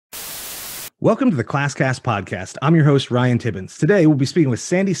Welcome to the ClassCast Podcast. I'm your host, Ryan Tibbens. Today, we'll be speaking with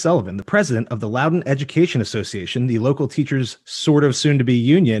Sandy Sullivan, the president of the Loudoun Education Association, the local teachers' sort of soon-to-be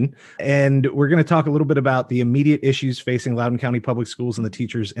union. And we're going to talk a little bit about the immediate issues facing Loudoun County Public Schools and the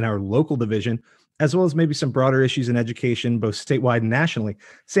teachers in our local division, as well as maybe some broader issues in education, both statewide and nationally.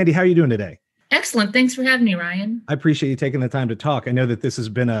 Sandy, how are you doing today? Excellent. Thanks for having me, Ryan. I appreciate you taking the time to talk. I know that this has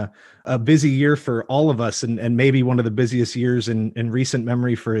been a busy year for all of us and maybe one of the busiest years in recent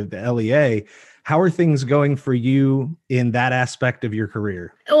memory for the LEA. How are things going for you in that aspect of your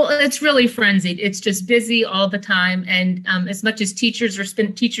career? Well, it's really frenzied. It's just busy all the time. And as much as teachers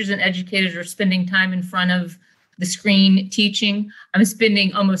and educators are spending time in front of the screen teaching, I'm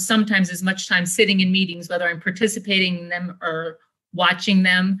spending almost sometimes as much time sitting in meetings, whether I'm participating in them or watching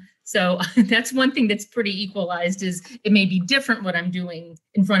them. So that's one thing that's pretty equalized is it may be different what I'm doing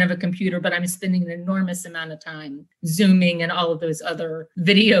in front of a computer, but I'm spending an enormous amount of time Zooming and all of those other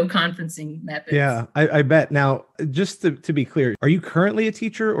video conferencing methods. Yeah, I bet. Now, just to be clear, are you currently a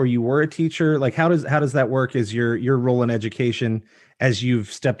teacher or you were a teacher? Like, how does that work? Is your role in education as you've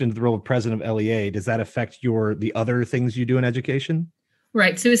stepped into the role of president of LEA, does that affect the other things you do in education?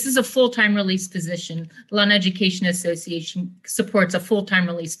 Right. So this is a full-time release position. The Loudoun Education Association supports a full-time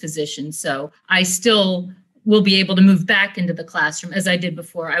release position. So I still will be able to move back into the classroom as I did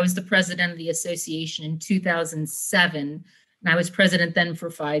before. I was the president of the association in 2007, and I was president then for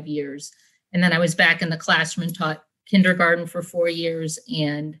 5 years. And then I was back in the classroom and taught kindergarten for 4 years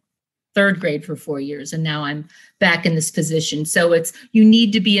and third grade for 4 years. And now I'm back in this position. So you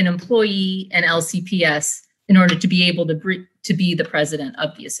need to be an employee and LCPS in order to be able to be the president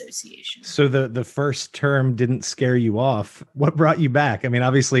of the association. So the first term didn't scare you off. What brought you back? I mean,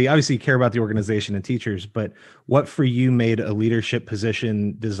 obviously you care about the organization and teachers, but what for you made a leadership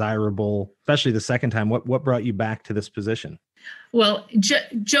position desirable, especially the second time? What brought you back to this position? Well,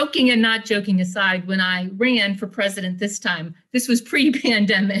 joking and not joking aside, when I ran for president this time, this was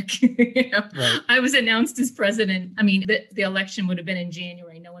pre-pandemic. Right. I was announced as president. I mean, the election would have been in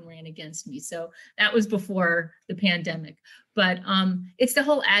January. No one ran against me. So that was before the pandemic. But it's the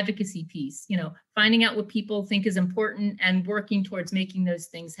whole advocacy piece, finding out what people think is important and working towards making those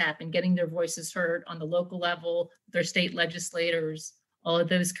things happen, getting their voices heard on the local level, their state legislators, all of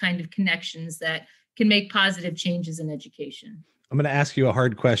those kind of connections that can make positive changes in education. I'm going to ask you a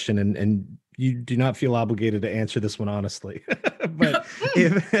hard question, and you do not feel obligated to answer this one honestly. But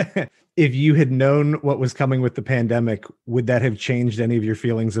if you had known what was coming with the pandemic, would that have changed any of your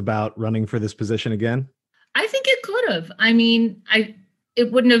feelings about running for this position again? I think it could have. I mean,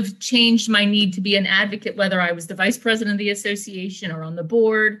 it wouldn't have changed my need to be an advocate, whether I was the vice president of the association or on the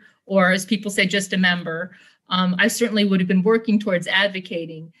board, or as people say, just a member. I certainly would have been working towards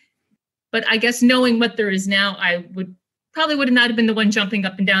advocating. But I guess knowing what there is now, I would not have been the one jumping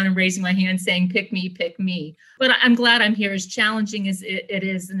up and down and raising my hand saying, pick me, pick me. But I'm glad I'm here. As challenging as it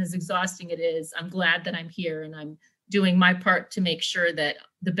is and as exhausting it is, I'm glad that I'm here and I'm doing my part to make sure that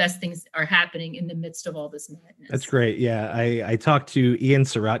the best things are happening in the midst of all this madness. That's great. Yeah, I talked to Ian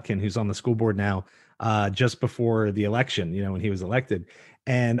Sirotkin, who's on the school board now, just before the election, when he was elected.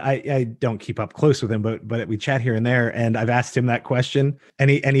 And I don't keep up close with him, but we chat here and there. And I've asked him that question, and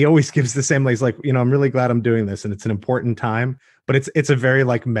he always gives the same. He's like, I'm really glad I'm doing this, and it's an important time. But it's a very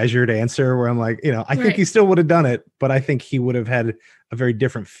measured answer where I'm like, I think he still would have done it, but I think he would have had a very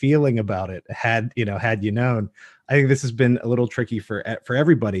different feeling about it had you known. I think this has been a little tricky for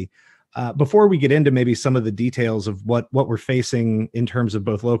everybody. Before we get into maybe some of the details of what we're facing in terms of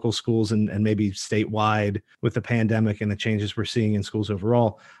both local schools and maybe statewide with the pandemic and the changes we're seeing in schools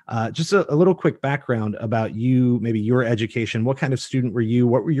overall, just a little quick background about you, maybe your education. What kind of student were you?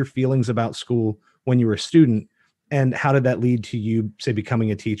 What were your feelings about school when you were a student? And how did that lead to you, say,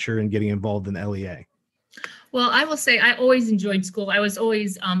 becoming a teacher and getting involved in LEA? Well, I will say I always enjoyed school. I was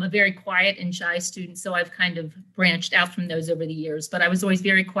always a very quiet and shy student, so I've kind of branched out from those over the years. But I was always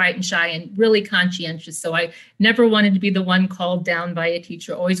very quiet and shy and really conscientious. So I never wanted to be the one called down by a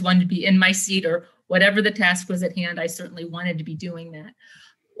teacher, always wanted to be in my seat or whatever the task was at hand. I certainly wanted to be doing that.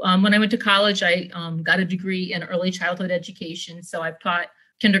 When I went to college, I got a degree in early childhood education. So I've taught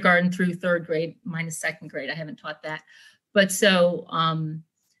kindergarten through third grade, minus second grade. I haven't taught that. But so...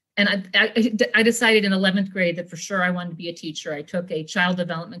 And I decided in 11th grade that for sure I wanted to be a teacher. I took a child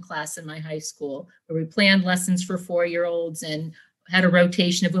development class in my high school where we planned lessons for 4-year-olds and had a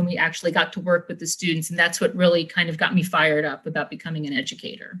rotation of when we actually got to work with the students. And that's what really kind of got me fired up about becoming an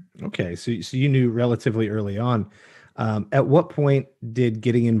educator. Okay. So you knew relatively early on. At what point did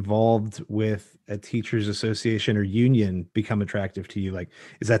getting involved with a teachers association or union become attractive to you? Like,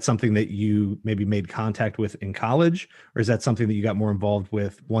 is that something that you maybe made contact with in college, or is that something that you got more involved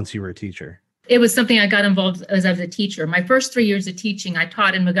with once you were a teacher? It was something I got involved as I was a teacher. My first 3 years of teaching, I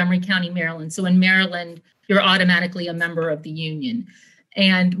taught in Montgomery County, Maryland. So in Maryland, you're automatically a member of the union.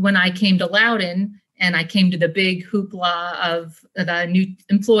 And when I came to Loudoun and I came to the big hoopla of the new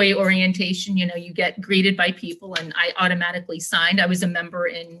employee orientation, you get greeted by people, and I automatically signed. I was a member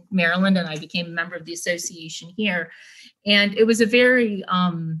in Maryland and I became a member of the association here. And it was a very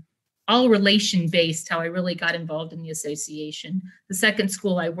all relation based how I really got involved in the association. The second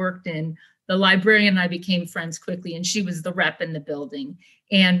school I worked in, the librarian and I became friends quickly, and she was the rep in the building.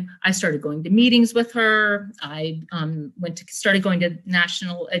 And I started going to meetings with her. I started going to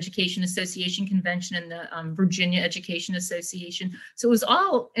National Education Association convention and the Virginia Education Association. So it was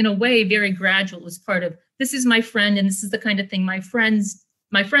all, in a way, very gradual. It was part of, this is my friend, and this is the kind of thing my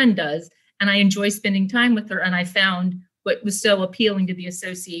friend does. And I enjoy spending time with her. And I found what was so appealing to the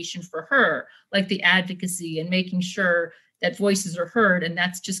association for her, like the advocacy and making sure that voices are heard. And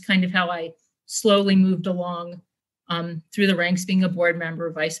that's just kind of how I slowly moved along through the ranks, being a board member,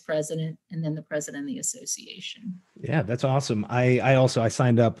 vice president, and then the president of the association. Yeah, that's awesome. I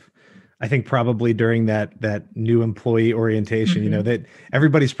signed up, I think probably during that new employee orientation, Mm-hmm. That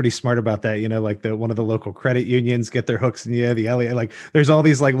everybody's pretty smart about that, like one of the local credit unions get their hooks in you, the LEA, like there's all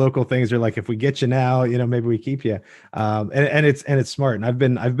these like local things. They're like, if we get you now, maybe we keep you. And it's smart. And I've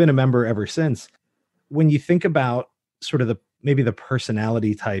been a member ever since. When you think about sort of maybe the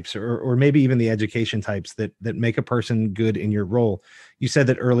personality types or maybe even the education types that make a person good in your role. You said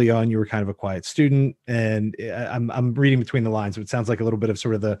that early on you were kind of a quiet student, and I'm reading between the lines, so it sounds like a little bit of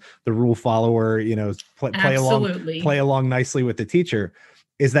sort of the rule follower, play along nicely with the teacher.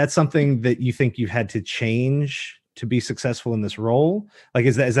 Is that something that you think you've had to change to be successful in this role? Like,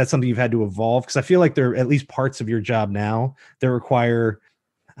 is that something you've had to evolve? Because I feel like there are at least parts of your job now that require,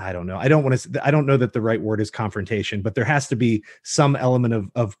 I don't know. I don't know that the right word is confrontation, but there has to be some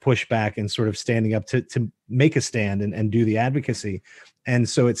element of pushback and sort of standing up to make a stand and do the advocacy. And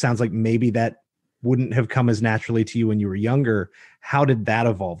so it sounds like maybe that wouldn't have come as naturally to you when you were younger. How did that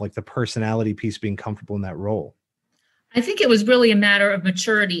evolve? Like the personality piece, being comfortable in that role? I think it was really a matter of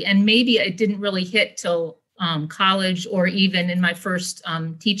maturity, and maybe it didn't really hit till college or even in my first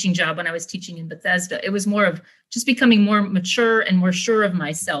teaching job when I was teaching in Bethesda. It was more of just becoming more mature and more sure of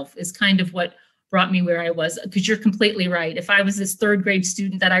myself is kind of what brought me where I was. Because you're completely right. If I was this third grade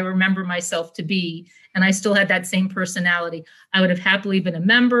student that I remember myself to be, and I still had that same personality, I would have happily been a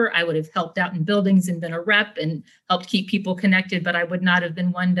member. I would have helped out in buildings and been a rep and helped keep people connected, but I would not have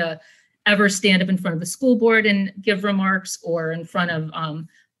been one to ever stand up in front of the school board and give remarks or in front of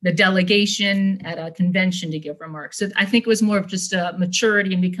the delegation at a convention to give remarks. So I think it was more of just a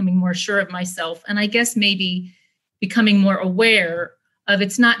maturity and becoming more sure of myself. And I guess maybe becoming more aware of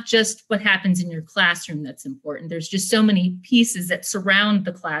it's not just what happens in your classroom that's important. There's just so many pieces that surround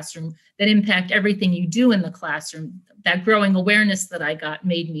the classroom that impact everything you do in the classroom. That growing awareness that I got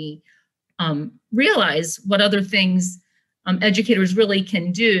made me realize what other things educators really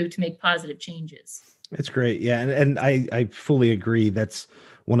can do to make positive changes. That's great. Yeah. And I fully agree. That's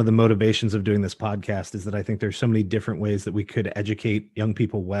one of the motivations of doing this podcast, is that I think there's so many different ways that we could educate young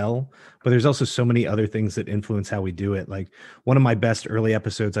people well, but there's also so many other things that influence how we do it. Like one of my best early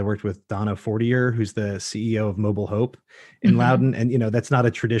episodes, I worked with Donna Fortier, who's the CEO of Mobile Hope in Loudoun. And, that's not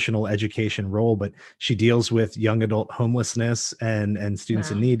a traditional education role, but she deals with young adult homelessness and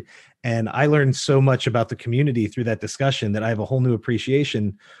students in need. And I learned so much about the community through that discussion that I have a whole new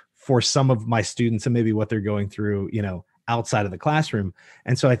appreciation for some of my students and maybe what they're going through, outside of the classroom.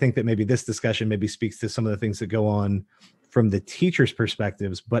 And so I think that maybe this discussion maybe speaks to some of the things that go on from the teachers'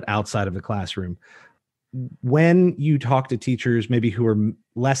 perspectives, but outside of the classroom. When you talk to teachers, maybe who are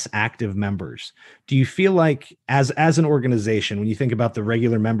less active members, do you feel like as an organization, when you think about the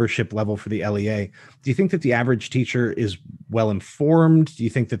regular membership level for the LEA, do you think that the average teacher is well informed? Do you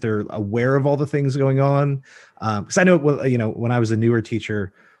think that they're aware of all the things going on? Because I know, when I was a newer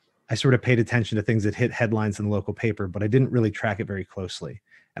teacher, I sort of paid attention to things that hit headlines in the local paper, but I didn't really track it very closely.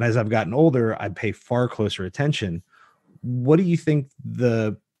 And as I've gotten older, I pay far closer attention. What do you think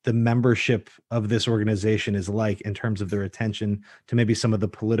the membership of this organization is like in terms of their attention to maybe some of the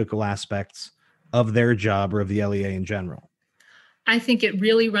political aspects of their job or of the LEA in general? I think it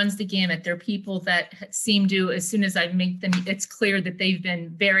really runs the gamut. There are people that seem to, as soon as I make them, it's clear that they've been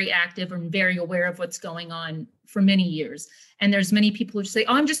very active and very aware of what's going on for many years. And there's many people who say,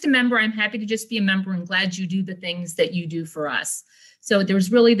 oh, I'm just a member. I'm happy to just be a member and glad you do the things that you do for us. So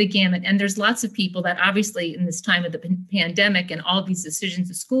there's really the gamut. And there's lots of people that obviously in this time of the pandemic and all these decisions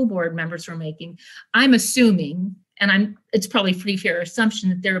the school board members are making, I'm assuming, and it's probably a pretty fair assumption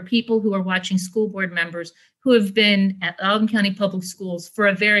that there are people who are watching school board members who have been at Loudoun County Public Schools for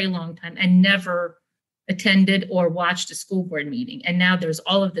a very long time and never attended or watched a school board meeting. And now there's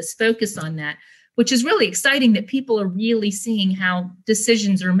all of this focus on that, which is really exciting, that people are really seeing how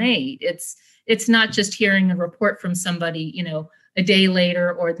decisions are made. It's not just hearing a report from somebody, a day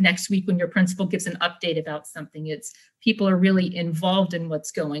later or next week when your principal gives an update about something. It's people are really involved in what's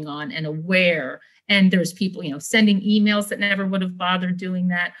going on and aware. And there's people, sending emails that never would have bothered doing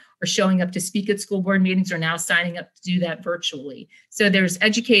that, or showing up to speak at school board meetings, or now signing up to do that virtually. So there's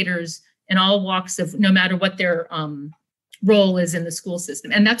educators in all walks of, no matter what their role is in the school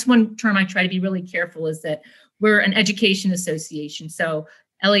system. And that's one term I try to be really careful, is that we're an education association. So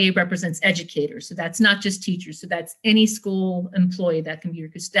LEA represents educators. So that's not just teachers. So that's any school employee that can be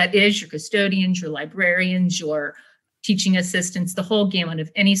that is your custodians, your librarians, your teaching assistants, the whole gamut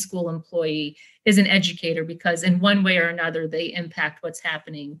of any school employee is an educator, because in one way or another, they impact what's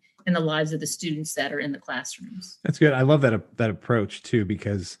happening in the lives of the students that are in the classrooms. That's good. I love that approach too,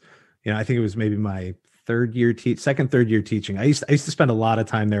 because, I think it was maybe my third year teaching. I used to spend a lot of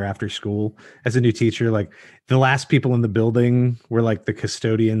time there after school as a new teacher. Like the last people in the building were like the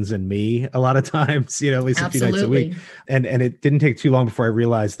custodians and me a lot of times, at least a few nights a week. And it didn't take too long before I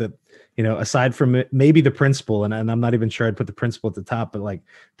realized that, aside from maybe the principal, and I'm not even sure I'd put the principal at the top, but like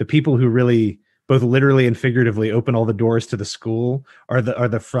the people who really both literally and figuratively open all the doors to the school are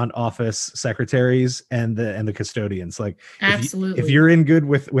the front office secretaries and the custodians. Like absolutely, if you're in good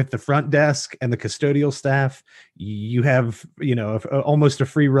with the front desk and the custodial staff, you have almost a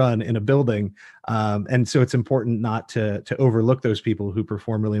free run in a building. And so it's important not to overlook those people who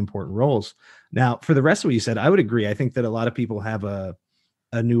perform really important roles. Now, for the rest of what you said, I would agree. I think that a lot of people have a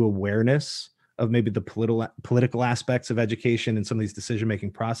new awareness of maybe the political aspects of education and some of these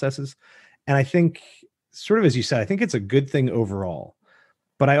decision-making processes. And I think, sort of as you said, I think it's a good thing overall.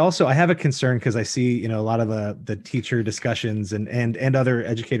 But I have a concern, because I see, a lot of the teacher discussions and other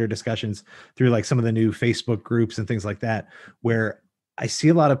educator discussions through like some of the new Facebook groups and things like that, where I see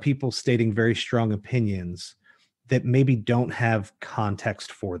a lot of people stating very strong opinions that maybe don't have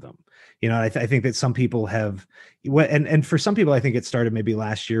context for them. I think that some people have, and for some people, I think it started maybe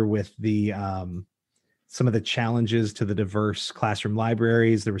last year with the some of the challenges to the diverse classroom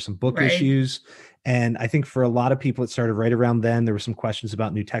libraries. There were some book issues. And I think for a lot of people, it started right around then. There were some questions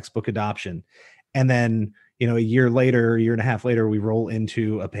about new textbook adoption. And then, a year and a half later, we roll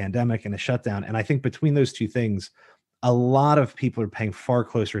into a pandemic and a shutdown. And I think between those two things, a lot of people are paying far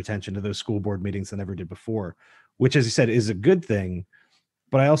closer attention to those school board meetings than ever did before, which, as you said, is a good thing.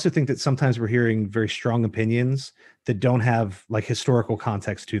 But I also think that sometimes we're hearing very strong opinions that don't have like historical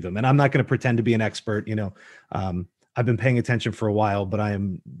context to them. And I'm not going to pretend to be an expert. I've been paying attention for a while, but I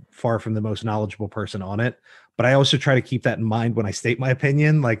am far from the most knowledgeable person on it. But I also try to keep that in mind when I state my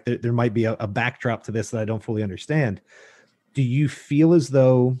opinion. Like there might be a backdrop to this that I don't fully understand. Do you feel as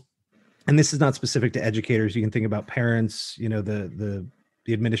though, and this is not specific to educators, you can think about parents, the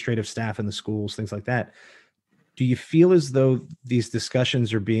administrative staff in the schools, things like that. Do you feel as though these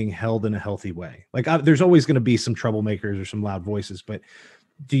discussions are being held in a healthy way? Like there's always going to be some troublemakers or some loud voices, but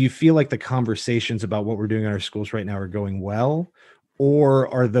do you feel like the conversations about what we're doing in our schools right now are going well, or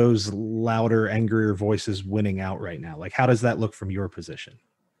are those louder, angrier voices winning out right now? Like, how does that look from your position?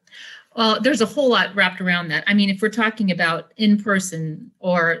 Well, there's a whole lot wrapped around that. I mean, if we're talking about in person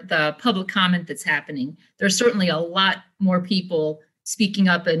or the public comment that's happening, there's certainly a lot more people speaking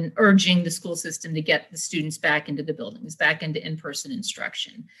up and urging the school system to get the students back into the buildings, back into in-person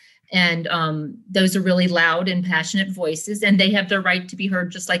instruction. And those are really loud and passionate voices, and they have the right to be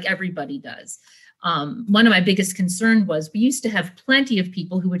heard just like everybody does. One of my biggest concerns was we used to have plenty of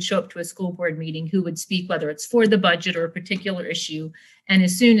people who would show up to a school board meeting who would speak, whether it's for the budget or a particular issue. And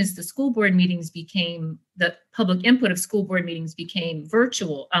as soon as the school board meetings the public input of school board meetings became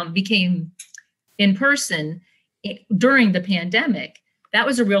virtual, became in person, during the pandemic, that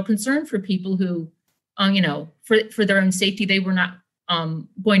was a real concern for people who, for their own safety, they were not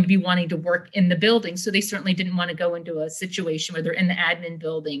going to be wanting to work in the building. So they certainly didn't want to go into a situation where they're in the admin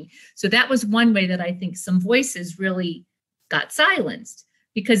building. So that was one way that I think some voices really got silenced,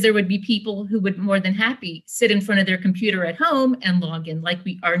 because there would be people who would more than happy sit in front of their computer at home and log in, like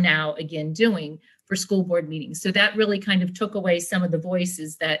we are now again doing for school board meetings. So that really kind of took away some of the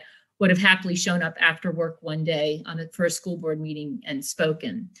voices that would have happily shown up after work one day for a school board meeting and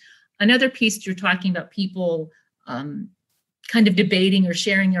spoken. Another piece, you're talking about people kind of debating or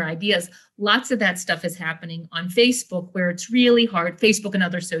sharing their ideas. Lots of that stuff is happening on Facebook, where it's really hard, Facebook and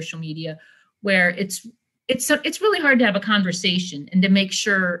other social media, where it's really hard to have a conversation and to make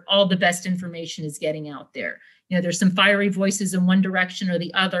sure all the best information is getting out there. there's some fiery voices in one direction or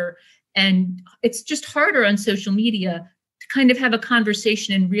the other. And it's just harder on social media to kind of have a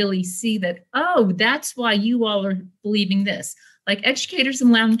conversation and really see that, oh, that's why you all are believing this. Like educators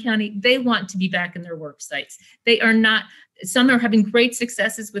in Loudoun County, they want to be back in their work sites. They are not, some are having great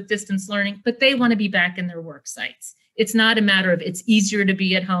successes with distance learning, but they want to be back in their work sites. It's not a matter of it's easier to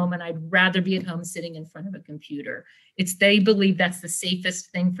be at home and I'd rather be at home sitting in front of a computer. It's they believe that's the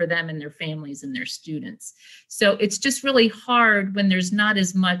safest thing for them and their families and their students. So it's just really hard when there's not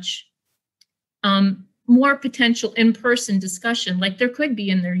as much more potential in-person discussion like there could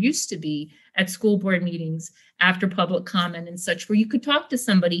be and there used to be at school board meetings after public comment and such, where you could talk to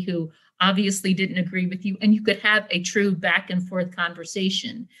somebody who obviously didn't agree with you and you could have a true back and forth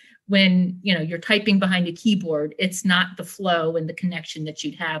conversation. When you're typing behind a keyboard, it's not the flow and the connection that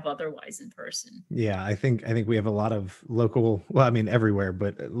you'd have otherwise in person. Yeah, I think we have a lot of local, well, I mean everywhere,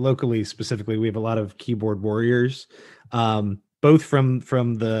 but locally specifically, we have a lot of keyboard warriors, both from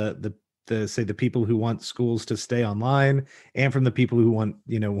the say the people who want schools to stay online and from the people who want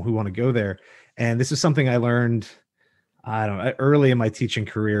to go there. And this is something I learned, I don't know, early in my teaching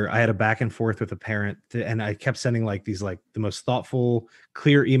career. I had a back and forth with a parent and I kept sending the most thoughtful,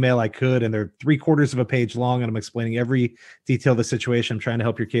 clear email I could. And they're 3/4 of a page long. And I'm explaining every detail of the situation. I'm trying to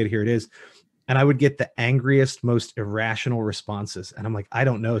help your kid. Here it is. And I would get the angriest, most irrational responses. And I'm like, I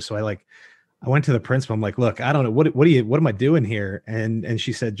don't know. So I went to the principal. I'm like, look, I don't know. What am I doing here? And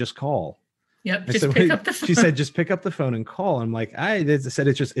she said, just call. Yep. Pick up the phone. She said, just pick up the phone and call. I'm like, I said,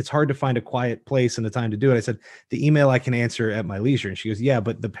 it's hard to find a quiet place and the time to do it. I said, the email I can answer at my leisure. And she goes, yeah,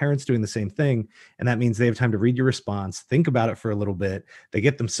 but the parent's doing the same thing. And that means they have time to read your response, think about it for a little bit. They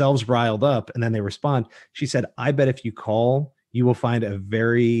get themselves riled up and then they respond. She said, I bet if you call, you will find a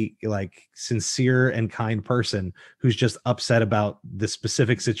very sincere and kind person who's just upset about the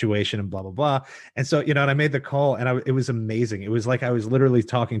specific situation and blah, blah, blah. And so, and I made the call and it was amazing. It was like I was literally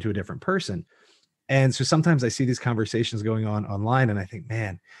talking to a different person. And so sometimes I see these conversations going on online and I think,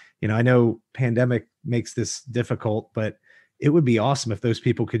 man, I know pandemic makes this difficult, but it would be awesome if those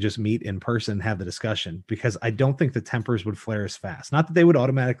people could just meet in person and have the discussion, because I don't think the tempers would flare as fast. Not that they would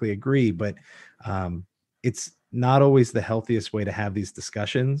automatically agree, but it's not always the healthiest way to have these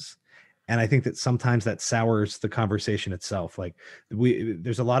discussions. And I think that sometimes that sours the conversation itself.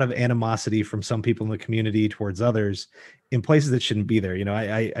 There's a lot of animosity from some people in the community towards others in places that shouldn't be there.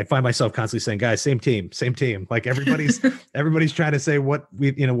 I find myself constantly saying, guys, same team. Like everybody's trying to say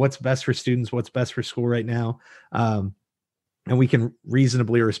what's best for students, what's best for school right now. And we can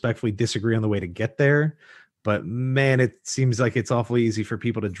reasonably or respectfully disagree on the way to get there. But man, it seems like it's awfully easy for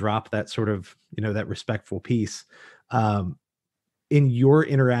people to drop that sort of, that respectful piece. In your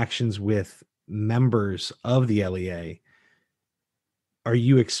interactions with members of the LEA, are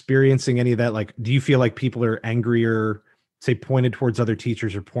you experiencing any of that? Do you feel like people are angrier, say pointed towards other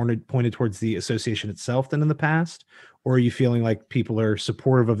teachers or pointed towards the association itself than in the past? Or are you feeling like people are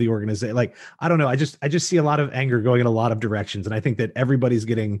supportive of the organization? I don't know. I just see a lot of anger going in a lot of directions. And I think that everybody's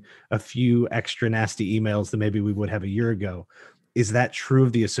getting a few extra nasty emails than maybe we would have a year ago. Is that true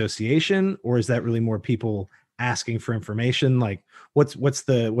of the association, or is that really more people asking for information? What's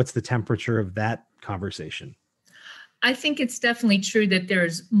the temperature of that conversation? I think it's definitely true that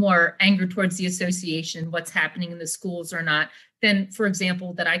there's more anger towards the association, what's happening in the schools or not, than, for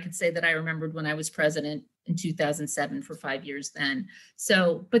example, that I could say that I remembered when I was president in 2007 for 5 years then.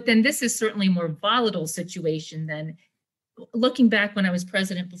 So, but then this is certainly a more volatile situation than looking back when I was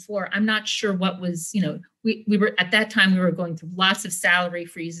president before. I'm not sure what was, we were at that time, we were going through lots of salary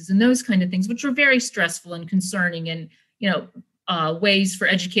freezes and those kind of things, which were very stressful and concerning and, ways for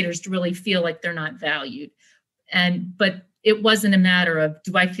educators to really feel like they're not valued. But it wasn't a matter of,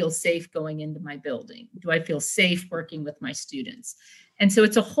 do I feel safe going into my building? Do I feel safe working with my students? And so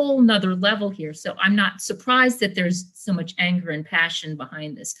it's a whole nother level here. So I'm not surprised that there's so much anger and passion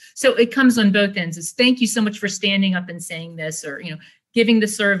behind this. So it comes on both ends. It's thank you so much for standing up and saying this, or, giving the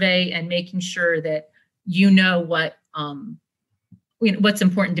survey and making sure that what's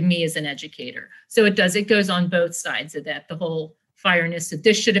important to me as an educator. So it goes on both sides of that, the whole fireness that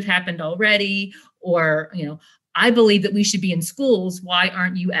this should have happened already, or, I believe that we should be in schools. Why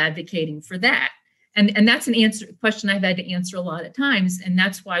aren't you advocating for that? And that's a question I've had to answer a lot of times. And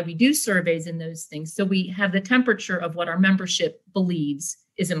that's why we do surveys and those things. So we have the temperature of what our membership believes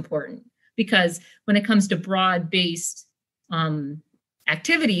is important. Because when it comes to broad-based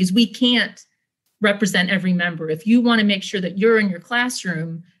activities, we can't represent every member. If you want to make sure that you're in your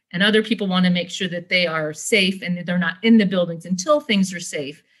classroom and other people want to make sure that they are safe and that they're not in the buildings until things are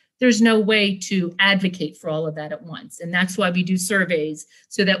safe, there's no way to advocate for all of that at once. And that's why we do surveys,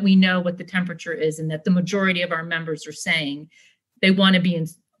 so that we know what the temperature is, and that the majority of our members are saying they want to be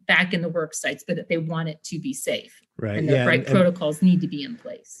back in the work sites, but that they want it to be safe. Right. And the right protocols need to be in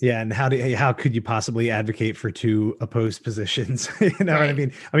place. Yeah. And how could you possibly advocate for two opposed positions? You know Right. what I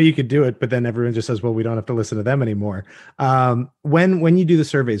mean? You could do it, but then everyone just says, well, we don't have to listen to them anymore. When you do the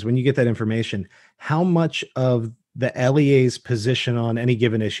surveys, when you get that information, how much of the LEA's position on any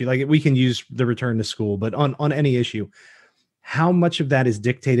given issue, like we can use the return to school, but on any issue, how much of that is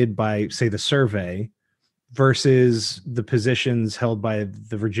dictated by, say, the survey versus the positions held by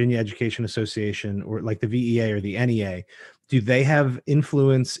the Virginia Education Association, or like the VEA or the NEA? Do they have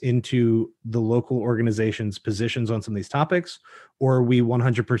influence into the local organization's positions on some of these topics, or are we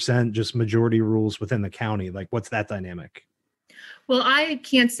 100% just majority rules within the county? Like, what's that dynamic? Well, I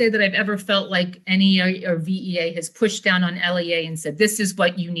can't say that I've ever felt like NEA or VEA has pushed down on LEA and said, this is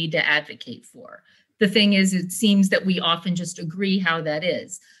what you need to advocate for. The thing is, it seems that we often just agree how that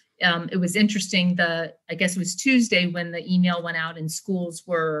is. It was interesting, I guess it was Tuesday when the email went out and schools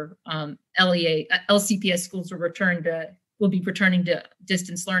were, LCPS schools will be returning to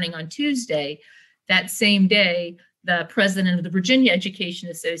distance learning on Tuesday. That same day, the president of the Virginia Education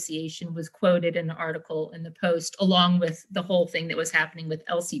Association was quoted in an article in the Post, along with the whole thing that was happening with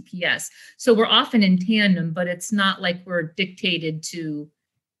LCPS. So we're often in tandem, but it's not like we're dictated to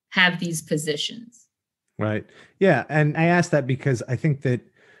have these positions. Right. Yeah. And I asked that because I think that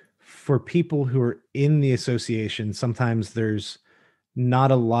for people who are in the association, sometimes there's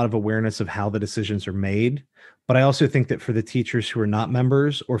not a lot of awareness of how the decisions are made. But I also think that for the teachers who are not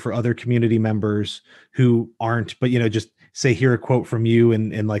members, or for other community members who aren't, but, just say, hear a quote from you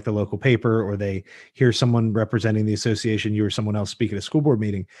in like the local paper, or they hear someone representing the association, you or someone else speak at a school board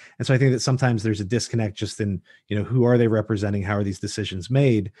meeting. And so I think that sometimes there's a disconnect just in, who are they representing? How are these decisions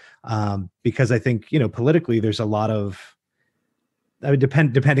made? Because I think, politically, there's a lot of,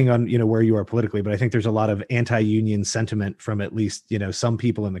 depending on, where you are politically, but I think there's a lot of anti-union sentiment from at least, some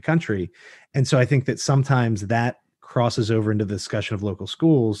people in the country. And so I think that sometimes that crosses over into the discussion of local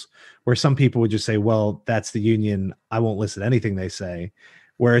schools, where some people would just say, well, that's the union, I won't listen to anything they say.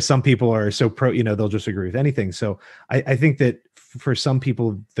 Whereas some people are so pro, they'll just agree with anything. So I think that for some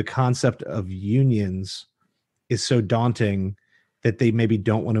people, the concept of unions is so daunting that they maybe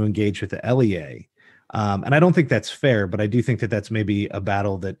don't want to engage with the LEA. And I don't think that's fair, but I do think that that's maybe a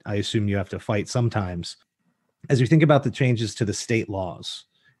battle that I assume you have to fight sometimes. As we think about the changes to the state laws,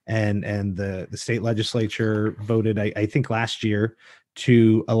 and the state legislature voted, I think last year,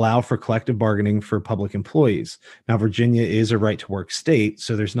 to allow for collective bargaining for public employees. Now, Virginia is a right to work state,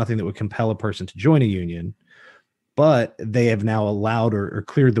 so there's nothing that would compel a person to join a union, but they have now allowed or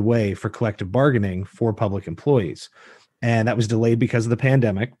cleared the way for collective bargaining for public employees. And that was delayed because of the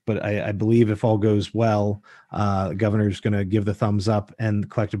pandemic. But I believe if all goes well, the governor's going to give the thumbs up, and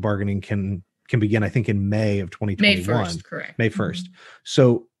collective bargaining can begin, I think, in May of 2021. May 1st, correct. May 1st. Mm-hmm.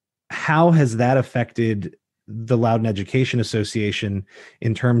 So how has that affected the Loudoun Education Association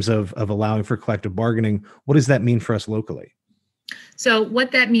in terms of allowing for collective bargaining? What does that mean for us locally? So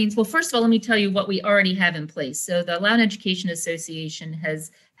what that means, well, first of all, let me tell you what we already have in place. So the Loudoun Education Association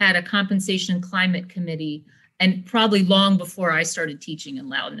has had a compensation and climate committee, and probably long before I started teaching in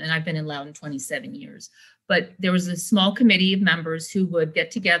Loudoun, and I've been in Loudoun 27 years. But there was a small committee of members who would get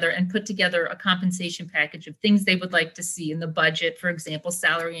together and put together a compensation package of things they would like to see in the budget, for example,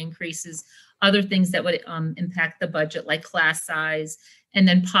 salary increases, other things that would impact the budget, like class size, and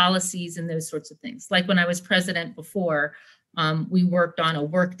then policies and those sorts of things. Like when I was president before, we worked on a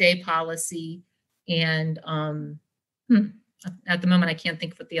workday policy, and at the moment, I can't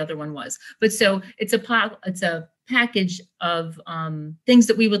think of what the other one was. But so it's a package of things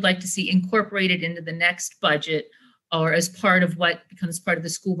that we would like to see incorporated into the next budget, or as part of what becomes part of the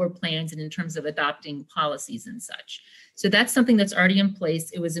school board plans, and in terms of adopting policies and such. So that's something that's already in place.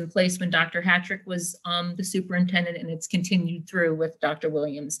 It was in place when Dr. Hattrick was the superintendent, and it's continued through with Dr.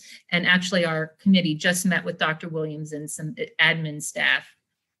 Williams. And actually, our committee just met with Dr. Williams and some admin staff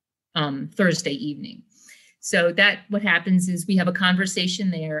Thursday evening. So that what happens is we have a conversation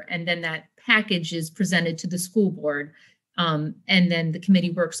there, and then that package is presented to the school board, and then the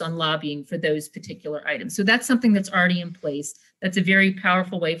committee works on lobbying for those particular items. So that's something that's already in place. That's a very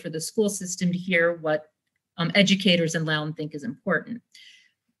powerful way for the school system to hear what educators in Loudoun think is important.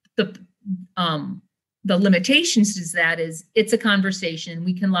 The limitations to that is it's a conversation.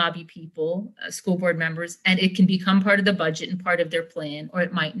 We can lobby people, school board members, and it can become part of the budget and part of their plan, or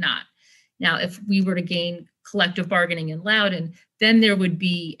it might not. Now, if we were to gain collective bargaining in Loudoun, then there would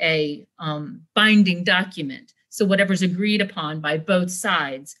be a binding document. So whatever's agreed upon by both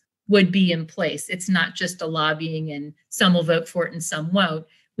sides would be in place. It's not just a lobbying and some will vote for it and some won't.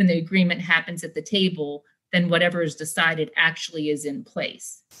 When the agreement happens at the table, then whatever is decided actually is in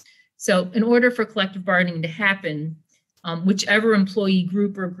place. So in order for collective bargaining to happen, whichever employee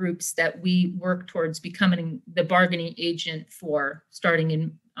group or groups that we work towards becoming the bargaining agent for starting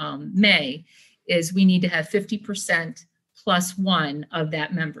in May, is we need to have 50% plus one of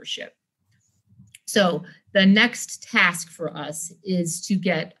that membership. So the next task for us is to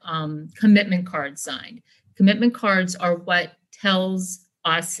get commitment cards signed. Commitment cards are what tells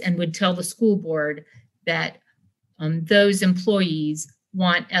us and would tell the school board that those employees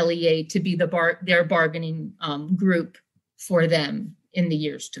want LEA to be their bargaining group for them in the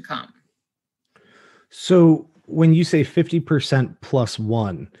years to come. So when you say 50% plus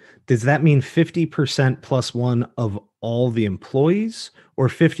one, does that mean 50% plus one of all the employees, or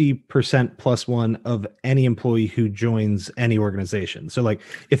 50% plus one of any employee who joins any organization? So like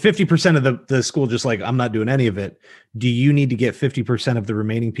if 50% of the school just like, I'm not doing any of it, do you need to get 50% of the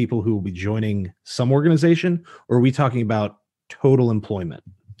remaining people who will be joining some organization, or are we talking about total employment?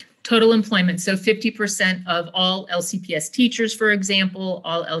 Total employment. So 50% of all LCPS teachers, for example,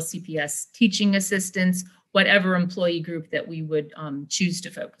 all LCPS teaching assistants, whatever employee group that we would choose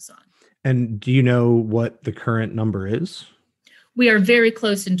to focus on. And do you know what the current number is? We are very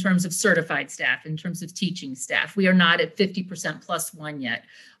close in terms of certified staff, in terms of teaching staff. We are not at 50% plus one yet.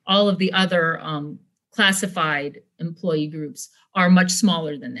 All of the other classified employee groups are much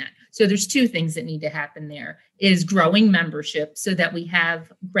smaller than that. So there's two things that need to happen there, is growing membership so that we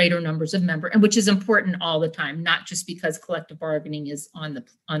have greater numbers of members, and which is important all the time, not just because collective bargaining is on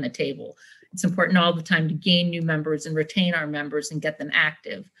the table. It's important all the time to gain new members and retain our members and get them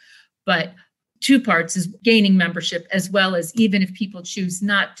active. But two parts is gaining membership, as well as, even if people choose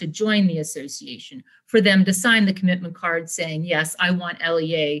not to join the association, for them to sign the commitment card saying, yes, I want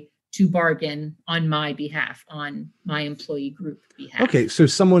LEA to bargain on my behalf, on my employee group behalf. Okay, so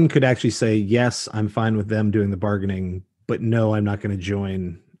someone could actually say, yes, I'm fine with them doing the bargaining, but no, I'm not going to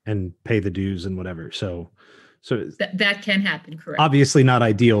join and pay the dues and whatever. So that can happen, correct? Obviously not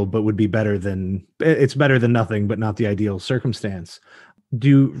ideal, but would be better than, it's better than nothing, but not the ideal circumstance.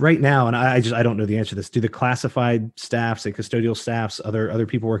 Do right now, and I don't know the answer to this, do the classified staffs, the custodial staffs, other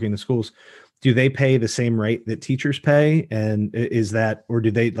people working in the schools, do they pay the same rate that teachers pay? And is that, or do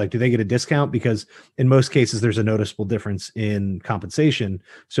they get a discount? Because in most cases, there's a noticeable difference in compensation.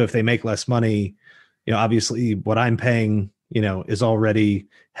 So if they make less money, obviously what I'm paying, is already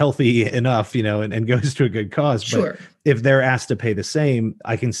healthy enough, and goes to a good cause. Sure. But if they're asked to pay the same,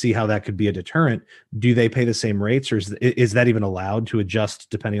 I can see how that could be a deterrent. Do they pay the same rates, or is that even allowed to adjust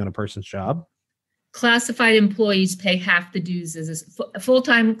depending on a person's job? Classified employees pay half the dues as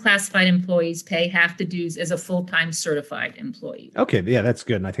full-time classified employees pay half the dues as a full-time certified employee. Okay. Yeah, that's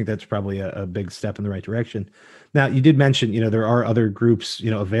good. And I think that's probably a big step in the right direction. Now, you did mention, there are other groups,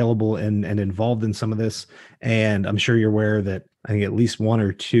 available and involved in some of this. And I'm sure you're aware that I think at least one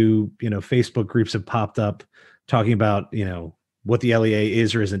or two, Facebook groups have popped up talking about, what the LEA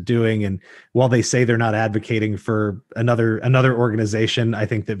is or isn't doing. And while they say they're not advocating for another organization, I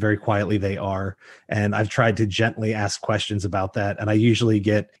think that very quietly they are. And I've tried to gently ask questions about that. And I usually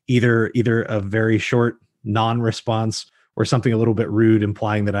get either a very short non-response or something a little bit rude,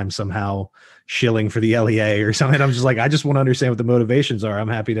 implying that I'm somehow shilling for the LEA or something. I'm just like, I just want to understand what the motivations are. I'm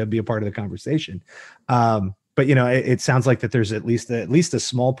happy to be a part of the conversation. But it sounds like that there's at least a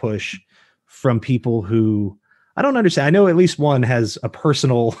small push from people who, I don't understand. I know at least one has a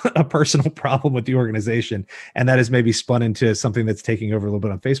personal problem with the organization, and that has maybe spun into something that's taking over a little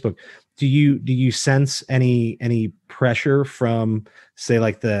bit on Facebook. Do you sense any pressure from, say,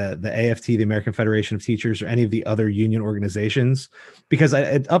 like the AFT, the American Federation of Teachers, or any of the other union organizations? Because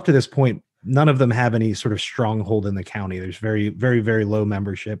up to this point, none of them have any sort of stronghold in the county. There's very, very, very low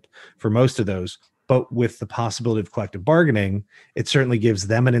membership for most of those. But with the possibility of collective bargaining, it certainly gives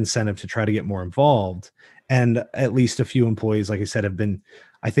them an incentive to try to get more involved. And at least a few employees, like I said, have been,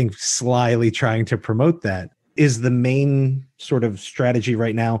 I think, slyly trying to promote that. Is the main sort of strategy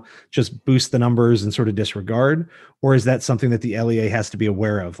right now just boost the numbers and sort of disregard? Or is that something that the LEA has to be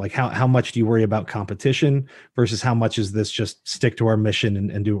aware of? Like how much do you worry about competition versus how much is this just stick to our mission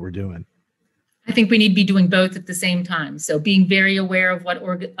and do what we're doing? I think we need to be doing both at the same time. So being very aware of what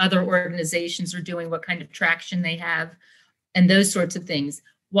other organizations are doing, what kind of traction they have, and those sorts of things,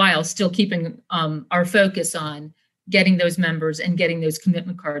 while still keeping our focus on getting those members and getting those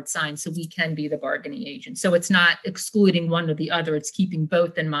commitment cards signed so we can be the bargaining agent. So it's not excluding one or the other, it's keeping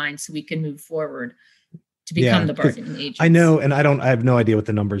both in mind so we can move forward to become Yeah, the 'cause bargaining agent. I know, and I have no idea what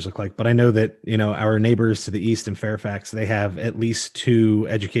the numbers look like, but I know that, our neighbors to the east in Fairfax, they have at least two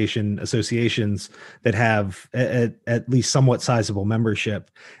education associations that have at least somewhat sizable membership.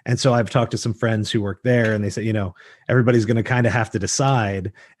 And so I've talked to some friends who work there, and they say, everybody's going to kind of have to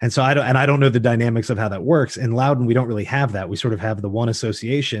decide. And so I don't know the dynamics of how that works. In Loudoun, we don't really have that. We sort of have the one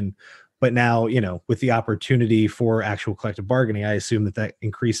association. But now, with the opportunity for actual collective bargaining, I assume that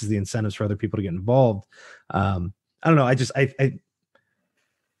increases the incentives for other people to get involved. I don't know.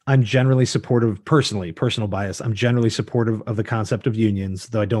 I'm generally supportive, personal bias. I'm generally supportive of the concept of unions,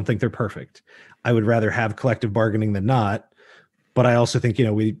 though I don't think they're perfect. I would rather have collective bargaining than not. But I also think,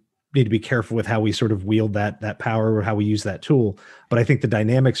 we need to be careful with how we sort of wield that power or how we use that tool. But I think the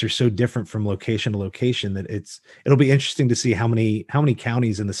dynamics are so different from location to location that it'll be interesting to see how many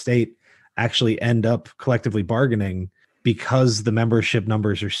counties in the state actually end up collectively bargaining, because the membership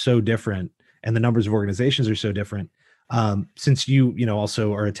numbers are so different and the numbers of organizations are so different. Since you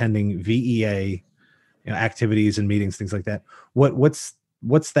also are attending VEA activities and meetings, things like that, what's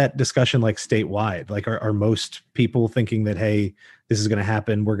that discussion like statewide? Like, are most people thinking that, hey, this is going to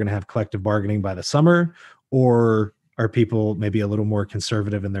happen, we're going to have collective bargaining by the summer, or are people maybe a little more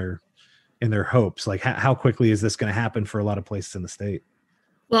conservative in their hopes? Like, how quickly is this going to happen for a lot of places in the state?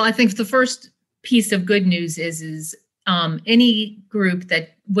 Well, I think the first piece of good news is any group that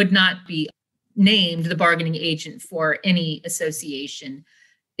would not be named the bargaining agent for any association,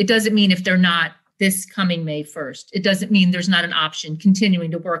 it doesn't mean if they're not this coming May 1st, it doesn't mean there's not an option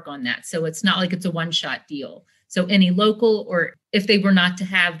continuing to work on that. So it's not like it's a one-shot deal. So any local, or if they were not to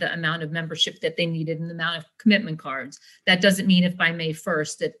have the amount of membership that they needed and the amount of commitment cards, that doesn't mean if by May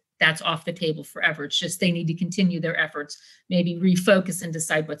 1st that's off the table forever. It's just they need to continue their efforts, maybe refocus and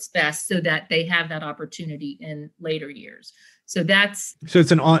decide what's best so that they have that opportunity in later years. So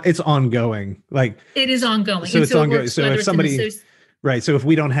it's ongoing. Like, it is ongoing. So it's ongoing. So if somebody, right. So if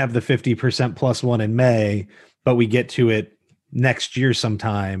we don't have the 50% plus one in May, but we get to it next year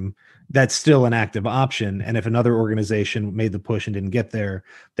sometime, that's still an active option. And if another organization made the push and didn't get there,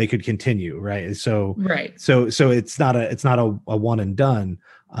 they could continue. Right. So it's not a one and done.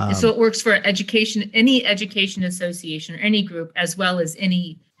 So it works for any education association or any group, as well as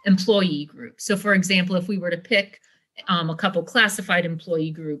any employee group. So for example, if we were to pick a couple classified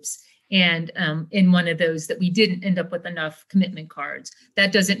employee groups, and in one of those that we didn't end up with enough commitment cards,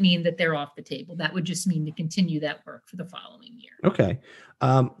 that doesn't mean that they're off the table. That would just mean to continue that work for the following year. Okay.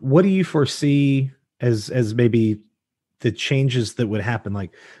 What do you foresee as maybe the changes that would happen?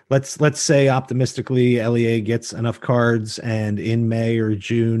 Like, let's say optimistically LEA gets enough cards and in May or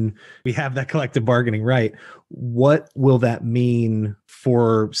June we have that collective bargaining right. What will that mean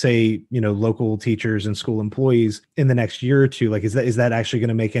for, say, local teachers and school employees in the next year or two? Like, is that actually going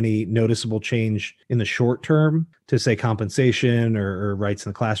to make any noticeable change in the short term to, say, compensation or rights in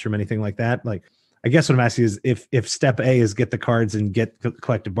the classroom, anything like that? Like, I guess what I'm asking is, if step A is get the cards and get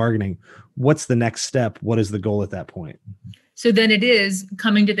collective bargaining, what's the next step? What is the goal at that point? So then it is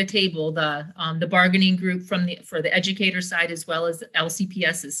coming to the table, the bargaining group for the educator side, as well as the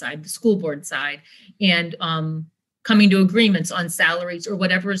LCPS's side, the school board side, and coming to agreements on salaries or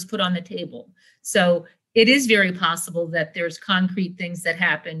whatever is put on the table. So it is very possible that there's concrete things that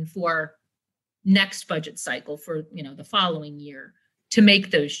happen for next budget cycle for the following year to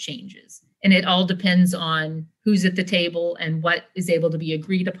make those changes. And it all depends on who's at the table and what is able to be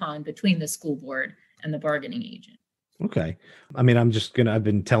agreed upon between the school board and the bargaining agent. Okay. I mean, I've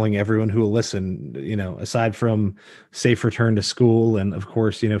been telling everyone who will listen, aside from safe return to school and of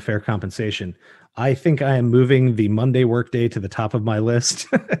course, fair compensation, I think I am moving the Monday workday to the top of my list.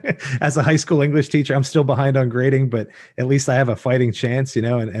 As a high school English teacher, I'm still behind on grading, but at least I have a fighting chance,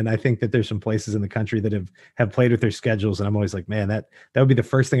 and I think that there's some places in the country that have played with their schedules. And I'm always like, man, that would be the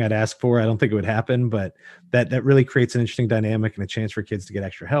first thing I'd ask for. I don't think it would happen, but that really creates an interesting dynamic and a chance for kids to get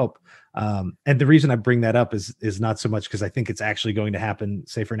extra help. And the reason I bring that up is not so much because I think it's actually going to happen,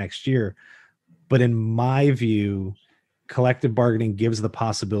 say, for next year, but in my view, collective bargaining gives the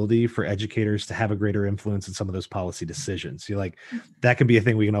possibility for educators to have a greater influence in some of those policy decisions. That can be a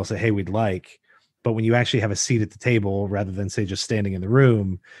thing we can all say, hey, we'd like, but when you actually have a seat at the table rather than, say, just standing in the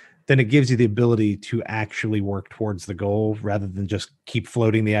room, then it gives you the ability to actually work towards the goal rather than just keep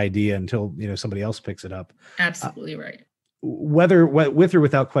floating the idea until somebody else picks it up. Absolutely right. Whether with or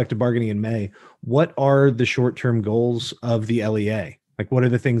without collective bargaining in May, what are the short-term goals of the LEA? Like, what are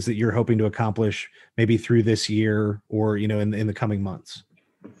the things that you're hoping to accomplish maybe through this year or, in the coming months?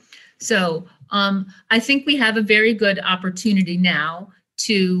 So I think we have a very good opportunity now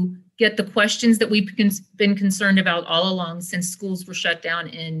to get the questions that we've been concerned about all along since schools were shut down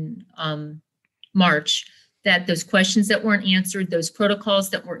in March, that those questions that weren't answered, those protocols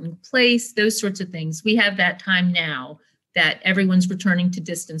that weren't in place, those sorts of things. We have that time now that everyone's returning to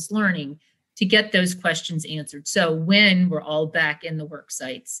distance learning to get those questions answered. So when we're all back in the work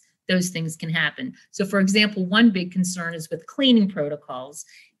sites, those things can happen. So for example, one big concern is with cleaning protocols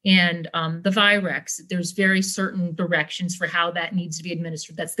and the Virex. There's very certain directions for how that needs to be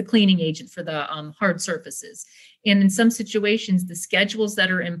administered. That's the cleaning agent for the hard surfaces. And in some situations, the schedules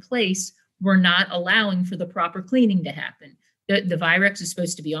that are in place were not allowing for the proper cleaning to happen. The Virex is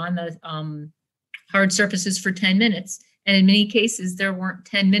supposed to be on the hard surfaces for 10 minutes. And in many cases, there weren't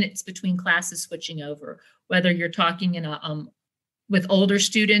 10 minutes between classes switching over, whether you're talking in a with older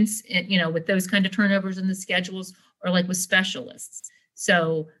students, and, with those kind of turnovers in the schedules, or like with specialists.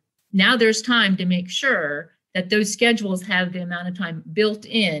 So now there's time to make sure that those schedules have the amount of time built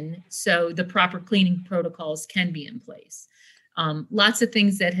in so the proper cleaning protocols can be in place. Lots of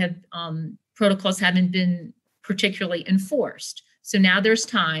things that have protocols haven't been particularly enforced. So now there's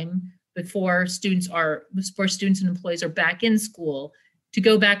time before students and employees are back in school to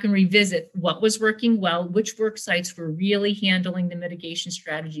go back and revisit what was working well, which work sites were really handling the mitigation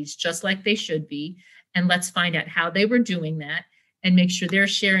strategies just like they should be. And let's find out how they were doing that and make sure they're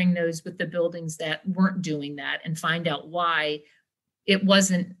sharing those with the buildings that weren't doing that, and find out why it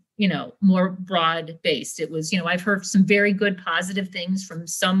wasn't, more broad based. It was, I've heard some very good positive things from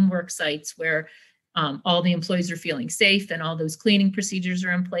some work sites where all the employees are feeling safe and all those cleaning procedures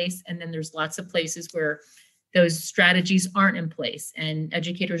are in place. And then there's lots of places where those strategies aren't in place and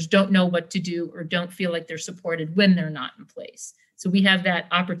educators don't know what to do or don't feel like they're supported when they're not in place. So we have that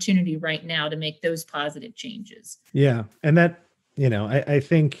opportunity right now to make those positive changes. Yeah. And that, I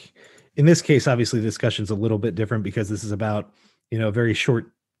think in this case, obviously the discussion's a little bit different because this is about, a very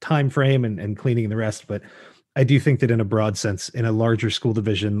short time frame and cleaning the rest. But I do think that in a broad sense, in a larger school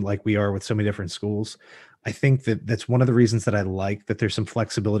division, like we are with so many different schools, I think that that's one of the reasons that I like that there's some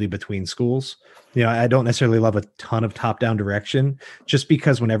flexibility between schools. I don't necessarily love a ton of top-down direction, just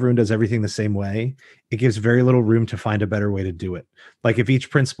because when everyone does everything the same way, it gives very little room to find a better way to do it. Like if each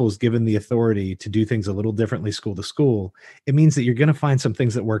principal is given the authority to do things a little differently school to school, it means that you're going to find some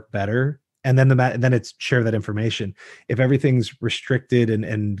things that work better. And then it's share that information. If everything's restricted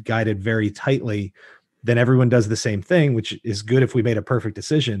and guided very tightly, then everyone does the same thing, which is good if we made a perfect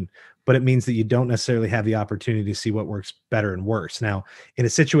decision, but it means that you don't necessarily have the opportunity to see what works better and worse. Now, in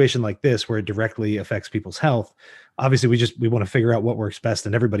a situation like this, where it directly affects people's health, obviously we want to figure out what works best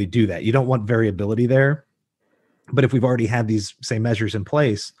and everybody do that. You don't want variability there, but if we've already had these same measures in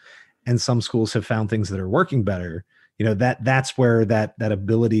place and some schools have found things that are working better, that's where that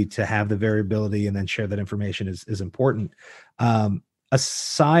ability to have the variability and then share that information is important.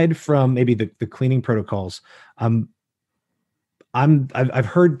 Aside from maybe the cleaning protocols, I've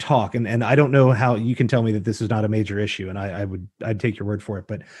heard talk, and I don't know how you can tell me that this is not a major issue, and I'd take your word for it,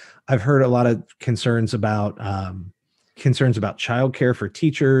 but I've heard a lot of concerns about childcare for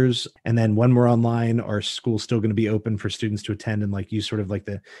teachers. And then when we're online, are schools still going to be open for students to attend and use sort of like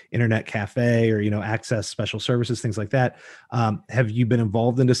the internet cafe or, access special services, things like that. Have you been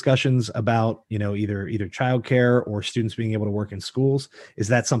involved in discussions about, either childcare or students being able to work in schools? Is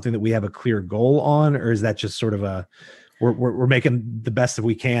that something that we have a clear goal on, or is that just sort of we're making the best that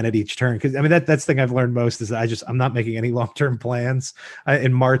we can at each turn? Because that's the thing I've learned most is that I'm not making any long-term plans.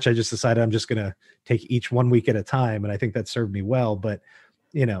 In March, I just decided I'm just going to take each 1 week at a time. And I think that served me well, but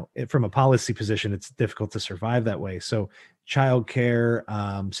from a policy position, it's difficult to survive that way. So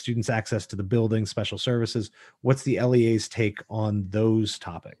childcare, students' access to the building, special services, what's the LEA's take on those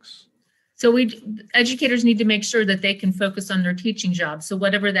topics? So educators need to make sure that they can focus on their teaching job. So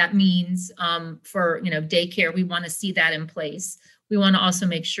whatever that means for daycare, we want to see that in place. We want to also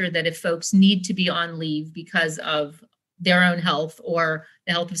make sure that if folks need to be on leave because of their own health or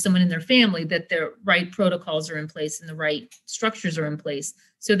the health of someone in their family, that the right protocols are in place and the right structures are in place.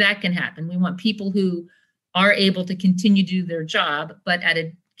 So that can happen. We want people who are able to continue to do their job, but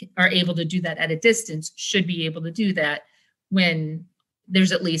are able to do that at a distance, should be able to do that when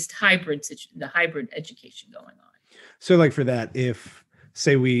there's at least the hybrid education going on. So like for that, if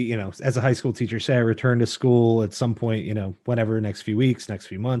say we, as a high school teacher, say I return to school at some point, whatever, next few weeks, next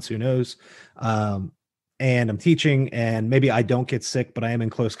few months, who knows, and I'm teaching and maybe I don't get sick, but I am in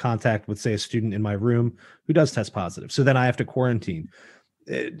close contact with, say, a student in my room who does test positive. So then I have to quarantine.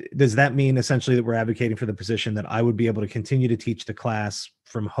 Does that mean essentially that we're advocating for the position that I would be able to continue to teach the class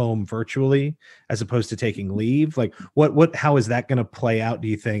from home virtually as opposed to taking leave? Like how is that going to play out, do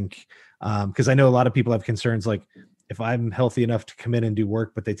you think? Because I know a lot of people have concerns, like if I'm healthy enough to come in and do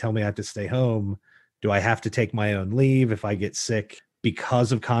work, but they tell me I have to stay home, do I have to take my own leave if I get sick?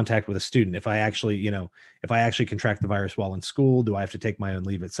 because of contact with a student. If I actually contract the virus while in school, do I have to take my own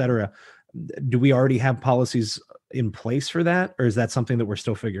leave, et cetera? Do we already have policies in place for that? Or is that something that we're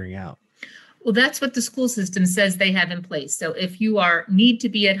still figuring out? Well, that's what the school system says they have in place. So if you need to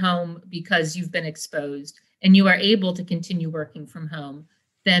be at home because you've been exposed and you are able to continue working from home,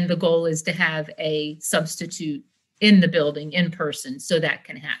 then the goal is to have a substitute in the building in person so that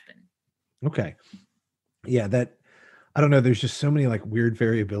can happen. Okay. Yeah, I don't know. There's just so many like weird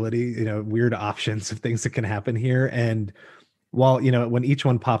variability, weird options of things that can happen here. And while, when each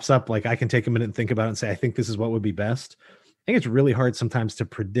one pops up, like I can take a minute and think about it and say, I think this is what would be best. I think it's really hard sometimes to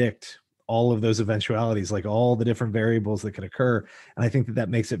predict all of those eventualities, like all the different variables that could occur. And I think that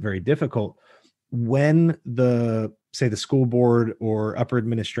makes it very difficult when the school board or upper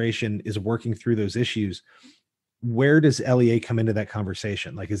administration is working through those issues. Where does LEA come into that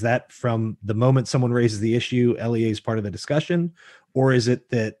conversation? Like, is that from the moment someone raises the issue, LEA is part of the discussion, or is it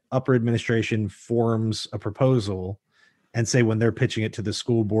that upper administration forms a proposal and say when they're pitching it to the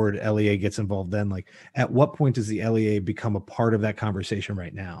school board, LEA gets involved then? Like, at what point does the LEA become a part of that conversation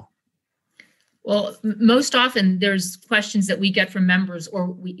right now? Well, most often there's questions that we get from members, or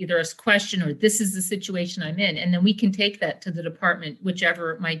we either a question or this is the situation I'm in. And then we can take that to the department, whichever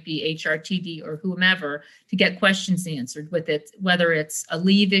it might be, HRTD or whomever, to get questions answered with it, whether it's a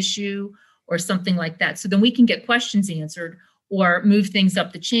leave issue or something like that. So then we can get questions answered or move things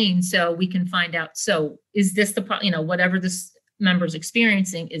up the chain so we can find out. So is this whatever this member's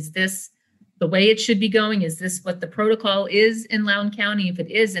experiencing, is this the way it should be going? Is this what the protocol is in Loudoun County? If it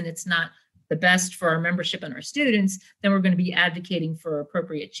is, and it's not the best for our membership and our students, then we're going to be advocating for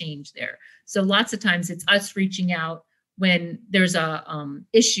appropriate change there. So lots of times it's us reaching out when there's a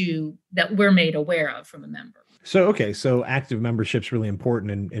issue that we're made aware of from a member. So active membership is really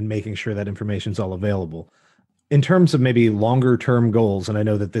important in making sure that information is all available. In terms of maybe longer term goals, and I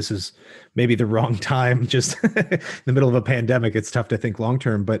know that this is maybe the wrong time, just in the middle of a pandemic, it's tough to think long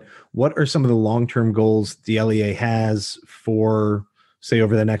term, but what are some of the long term goals the LEA has for, say,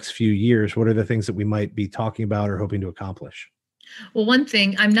 over the next few years? What are the things that we might be talking about or hoping to accomplish? Well, one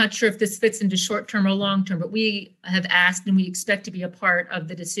thing, I'm not sure if this fits into short-term or long-term, but we have asked and we expect to be a part of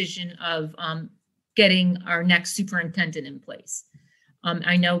the decision of getting our next superintendent in place.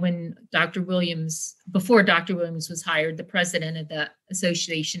 I know when before Dr. Williams was hired, the president of the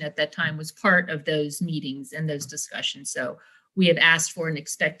association at that time was part of those meetings and those discussions. So we have asked for and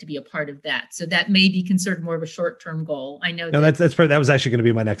expect to be a part of that. So that may be considered more of a short-term goal. I know that was actually going to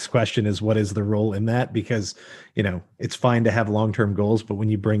be my next question, is what is the role in that? Because, it's fine to have long-term goals, but when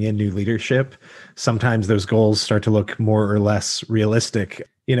you bring in new leadership, sometimes those goals start to look more or less realistic,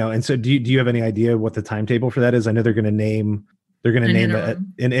 and so do you have any idea what the timetable for that is? I know they're going to name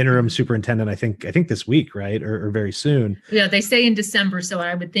an interim superintendent, I think this week, right? Or very soon. Yeah, they say in December. So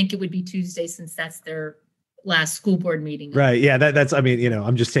I would think it would be Tuesday, since that's their last school board meeting. Right. Yeah.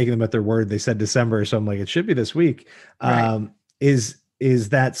 I'm just taking them at their word. They said December. So I'm like, it should be this week. Right. Is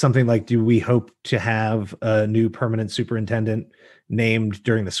that something like, do we hope to have a new permanent superintendent named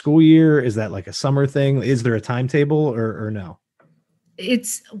during the school year? Is that like a summer thing? Is there a timetable or no?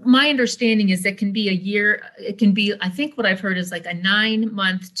 It's my understanding is it can be a year. It can be, I think what I've heard is like a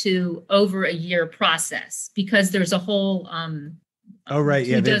 9-month to over a year process, because there's a whole, oh, right.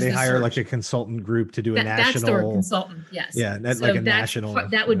 Yeah. They hire like a consultant group to do a national. That's the word, consultant. Yes. Yeah. Like a national.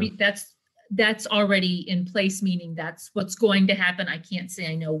 That would be, that's already in place, meaning that's what's going to happen. I can't say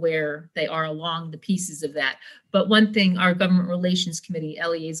I know where they are along the pieces of that. But one thing our government relations committee,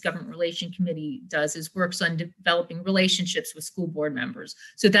 LEA's government relations committee, does is works on developing relationships with school board members.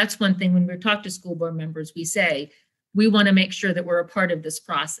 So that's one thing when we talk to school board members, we say, we want to make sure that we're a part of this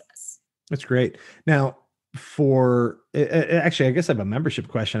process. That's great. Now, actually, I guess I have a membership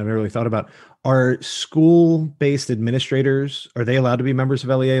question I've never really thought about. Are school-based administrators, are they allowed to be members of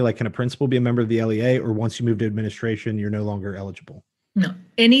LEA? Like, can a principal be a member of the LEA, or once you move to administration, you're no longer eligible? No,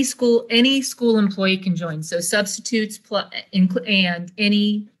 any school employee can join. So substitutes and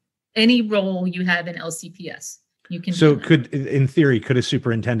any role you have in LCPS, you can. So in theory, could a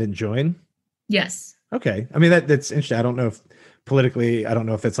superintendent join? Yes. Okay. I mean, that's interesting. I don't know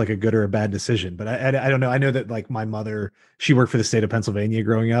if that's like a good or a bad decision, but I don't know. I know that like my mother, she worked for the state of Pennsylvania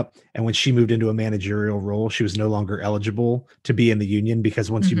growing up. And when she moved into a managerial role, she was no longer eligible to be in the union, because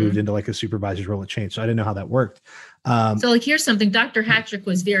once you moved into like a supervisor's role, it changed. So I didn't know how that worked. So like, here's something. Dr. Hattrick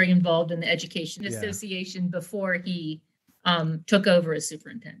was very involved in the Education Association before he took over as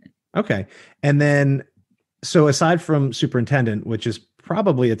superintendent. Okay. And then, so aside from superintendent, which is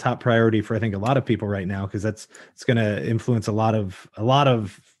probably a top priority for, I think, a lot of people right now, because it's going to influence a lot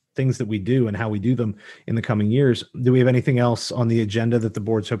of things that we do and how we do them in the coming years. Do we have anything else on the agenda that the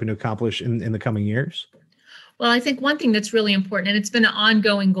board's hoping to accomplish in the coming years? Well, I think one thing that's really important, and it's been an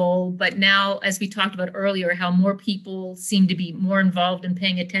ongoing goal, but now, as we talked about earlier, how more people seem to be more involved in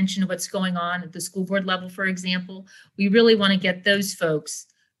paying attention to what's going on at the school board level, for example, we really want to get those folks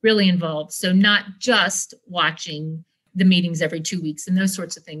really involved. So not just watching the meetings every 2 weeks and those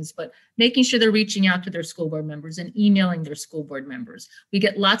sorts of things, but making sure they're reaching out to their school board members and emailing their school board members. We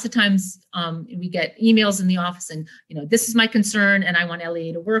get lots of times, we get emails in the office and, this is my concern and I want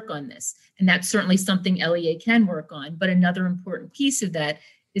LEA to work on this. And that's certainly something LEA can work on. But another important piece of that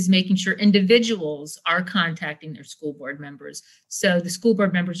is making sure individuals are contacting their school board members. So the school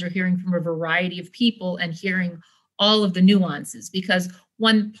board members are hearing from a variety of people and hearing all of the nuances, because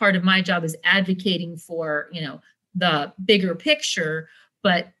one part of my job is advocating for, the bigger picture,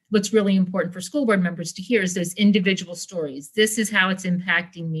 but what's really important for school board members to hear is those individual stories. This is how it's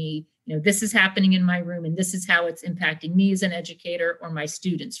impacting me. This is happening in my room, and this is how it's impacting me as an educator or my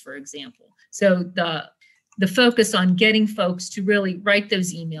students, for example. So the focus on getting folks to really write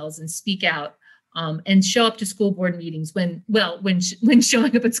those emails and speak out and show up to school board meetings when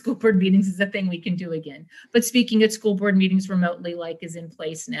showing up at school board meetings is a thing we can do again. But speaking at school board meetings remotely, like is in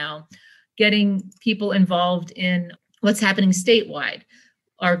place now, getting people involved in what's happening statewide.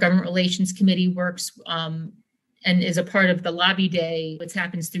 Our government relations committee works and is a part of the lobby day, which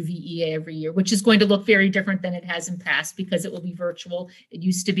happens through VEA every year, which is going to look very different than it has in past because it will be virtual. It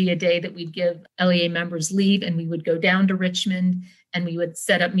used to be a day that we'd give LEA members leave and we would go down to Richmond and we would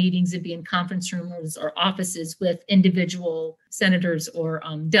set up meetings and be in conference rooms or offices with individual senators or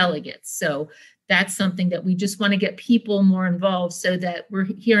delegates. So that's something that we just want to get people more involved so that we're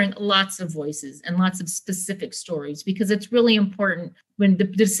hearing lots of voices and lots of specific stories, because it's really important when the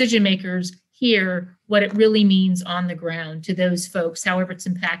decision makers hear what it really means on the ground to those folks, however it's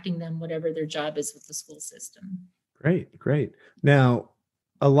impacting them, whatever their job is with the school system. Great. Now,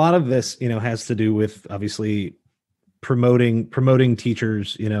 a lot of this, has to do with obviously promoting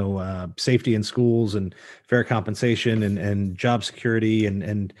teachers, safety in schools and fair compensation and job security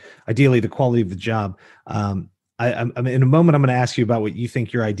and ideally the quality of the job. I'm in a moment, I'm going to ask you about what you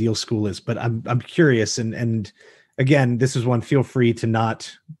think your ideal school is, but I'm curious. And again, this is one, feel free to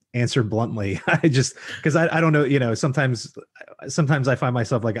not answer bluntly. Because I don't know, sometimes I find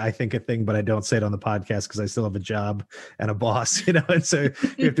myself like I think a thing, but I don't say it on the podcast because I still have a job and a boss, and so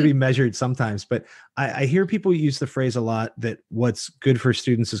you have to be measured sometimes. But I hear people use the phrase a lot that what's good for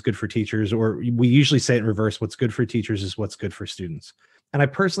students is good for teachers, or we usually say it in reverse, what's good for teachers is what's good for students. And I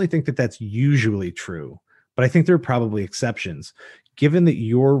personally think that that's usually true, but I think there are probably exceptions. Given that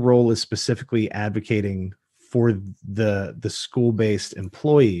your role is specifically advocating for the school-based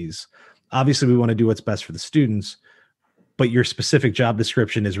employees, obviously we want to do what's best for the students, but your specific job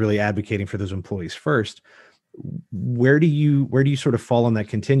description is really advocating for those employees first. Where do you sort of fall on that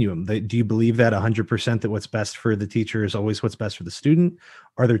continuum? Do you believe that 100% that what's best for the teacher is always what's best for the student?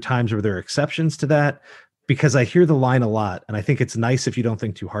 Are there times where there are exceptions to that? Because I hear the line a lot, and I think it's nice if you don't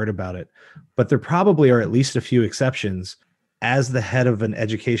think too hard about it, but there probably are at least a few exceptions. As the head of an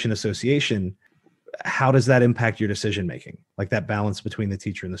education association, how does that impact your decision-making? Like that balance between the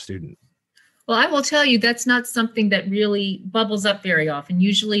teacher and the student? Well, I will tell you, that's not something that really bubbles up very often.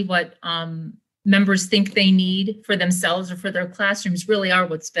 Usually what members think they need for themselves or for their classrooms really are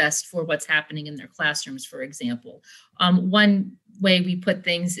what's best for what's happening in their classrooms, for example. One way we put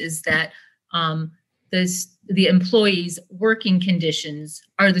things is that the employees' working conditions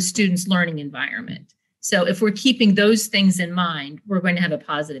are the students' learning environment. So if we're keeping those things in mind, we're going to have a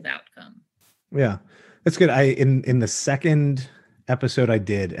positive outcome. Yeah, that's good. In the second episode I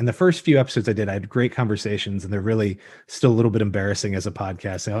did, and the first few episodes I did, I had great conversations, and they're really still a little bit embarrassing as a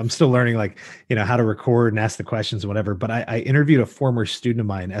podcast. So I'm still learning, how to record and ask the questions and whatever. But I interviewed a former student of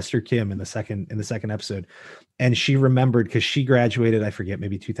mine, Esther Kim, in the second episode, and she remembered, because she graduated, I forget,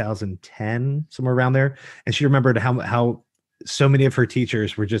 maybe 2010, somewhere around there, and she remembered how so many of her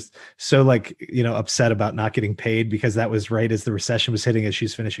teachers were just so upset about not getting paid, because that was right as the recession was hitting as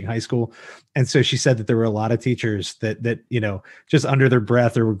she's finishing high school. And so she said that there were a lot of teachers that just under their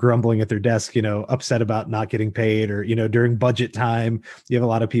breath or were grumbling at their desk, upset about not getting paid, or, during budget time, you have a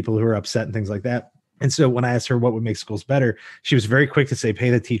lot of people who are upset and things like that. And so when I asked her what would make schools better, she was very quick to say,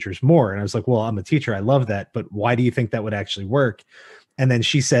 pay the teachers more. And I was like, well, I'm a teacher. I love that. But why do you think that would actually work? And then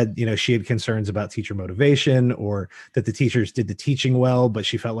she said, she had concerns about teacher motivation, or that the teachers did the teaching well, but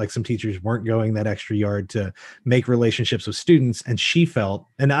she felt like some teachers weren't going that extra yard to make relationships with students. And she felt,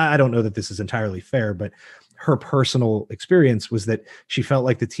 and I don't know that this is entirely fair, but her personal experience was that she felt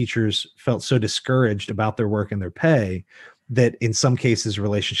like the teachers felt so discouraged about their work and their pay that in some cases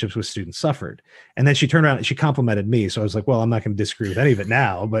relationships with students suffered. And then she turned around and she complimented me. So I was like, well, I'm not going to disagree with any of it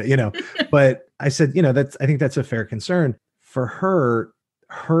now, but but I said, I think that's a fair concern for her.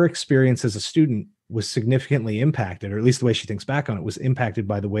 Her experience as a student was significantly impacted, or at least the way she thinks back on it was impacted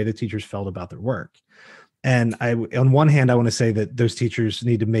by the way the teachers felt about their work. And on one hand, I want to say that those teachers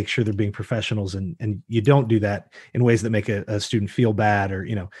need to make sure they're being professionals, and you don't do that in ways that make a student feel bad, or,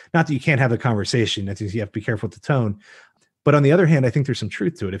 not that you can't have the conversation. I think you have to be careful with the tone. But on the other hand, I think there's some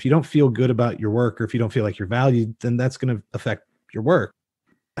truth to it. If you don't feel good about your work, or if you don't feel like you're valued, then that's going to affect your work.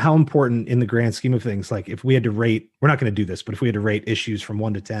 How important in the grand scheme of things, like if we had to rate, we're not going to do this, but if we had to rate issues from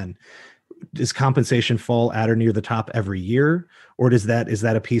 1 to 10, does compensation fall at or near the top every year? Or is that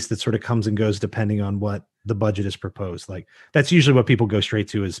a piece that sort of comes and goes depending on what the budget is proposed? Like that's usually what people go straight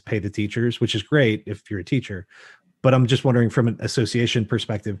to, is pay the teachers, which is great if you're a teacher. But I'm just wondering, from an association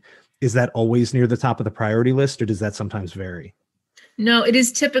perspective, is that always near the top of the priority list, or does that sometimes vary? No, it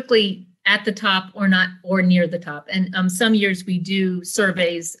is typically at the top or not, or near the top. And some years we do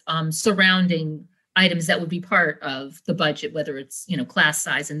surveys surrounding items that would be part of the budget, whether it's, class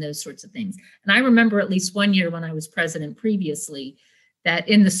size and those sorts of things. And I remember at least one year when I was president previously, that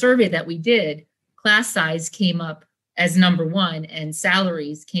in the survey that we did, class size came up as number 1 and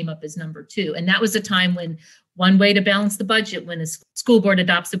salaries came up as number 2. And that was a time when one way to balance the budget, when a school board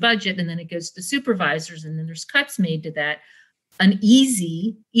adopts a budget and then it goes to supervisors and then there's cuts made to that, an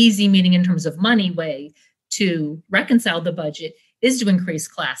easy meaning in terms of money way to reconcile the budget is to increase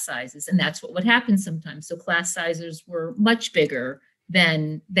class sizes. And that's what would happen sometimes. So class sizes were much bigger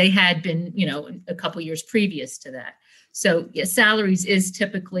than they had been, a couple years previous to that. So yes, salaries is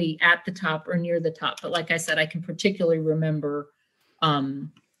typically at the top or near the top. But like I said, I can particularly remember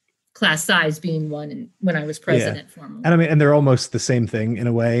class size being one when I was president formally. And and they're almost the same thing in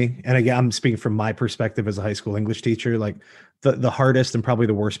a way. And again, I'm speaking from my perspective as a high school English teacher. Like the hardest and probably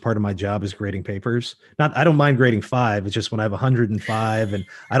the worst part of my job is grading papers. I don't mind grading 5. It's just when I have 105 and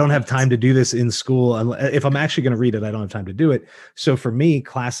I don't have time to do this in school. If I'm actually going to read it, I don't have time to do it. So for me,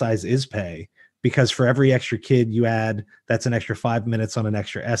 class size is pay. Because for every extra kid you add, that's an extra 5 minutes on an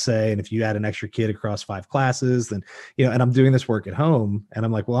extra essay. And if you add an extra kid across 5 classes, then, and I'm doing this work at home and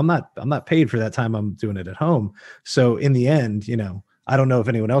I'm like, well, I'm not paid for that time I'm doing it at home. So in the end, I don't know if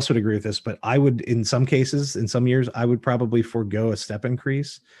anyone else would agree with this, but I would, in some cases, in some years, I would probably forego a step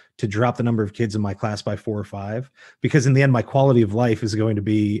increase to drop the number of kids in my class by 4 or 5, because in the end, my quality of life is going to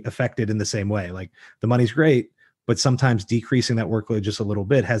be affected in the same way. Like the money's great, but sometimes decreasing that workload just a little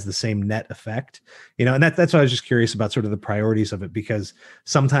bit has the same net effect, and that's why I was just curious about sort of the priorities of it, because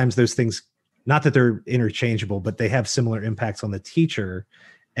sometimes those things, not that they're interchangeable, but they have similar impacts on the teacher.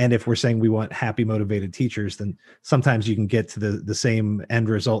 And if we're saying we want happy, motivated teachers, then sometimes you can get to the same end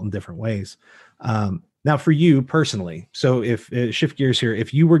result in different ways. Now for you personally, so if shift gears here,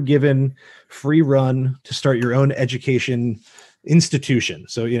 if you were given free run to start your own education institution,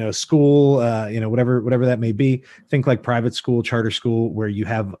 so school, whatever that may be, think like private school, charter school, where you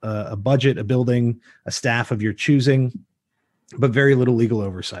have a budget, a building, a staff of your choosing, but very little legal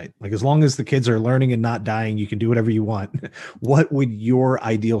oversight. Like as long as the kids are learning and not dying, you can do whatever you want. What would your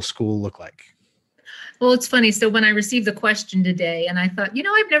ideal school look like? Well, it's funny. So when I received the question today, and I thought,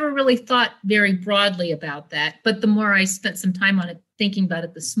 I've never really thought very broadly about that. But the more I spent some time on it, thinking about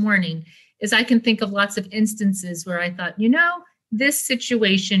it this morning, is I can think of lots of instances where I thought, this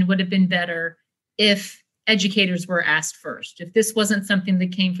situation would have been better if educators were asked first, if this wasn't something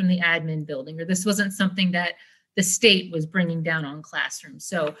that came from the admin building, or this wasn't something that the state was bringing down on classrooms.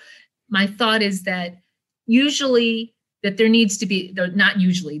 So my thought is that there needs to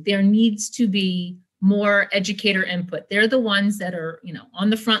be more educator input. They're the ones that are, on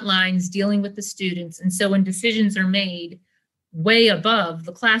the front lines dealing with the students. And so when decisions are made way above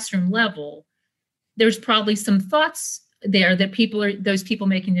the classroom level, there's probably some thoughts there that those people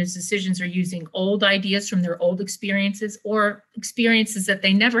making those decisions are using old ideas from their old experiences or experiences that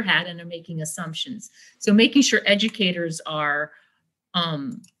they never had and are making assumptions. So making sure educators are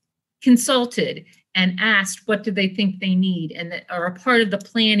consulted and asked what do they think they need, and that are a part of the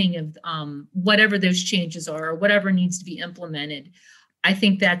planning of whatever those changes are or whatever needs to be implemented. I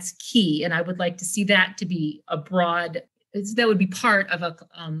think that's key, and I would like to see that to be that would be part of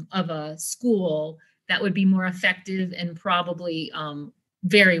a school that would be more effective and probably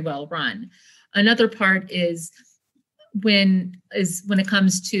very well run. Another part is when it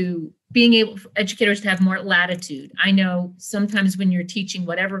comes to being able for educators to have more latitude. I know sometimes when you're teaching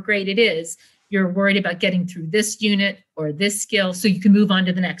whatever grade it is, you're worried about getting through this unit or this skill so you can move on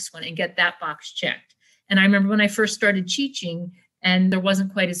to the next one and get that box checked. And I remember when I first started teaching, and there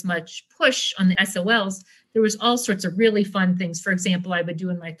wasn't quite as much push on the SOLs, there was all sorts of really fun things. For example, I would do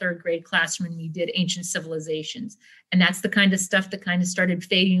in my third grade classroom, and we did ancient civilizations. And that's the kind of stuff that kind of started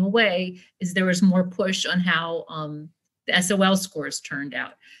fading away, is there was more push on how the SOL scores turned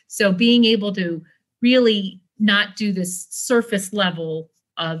out. So being able to really not do this surface level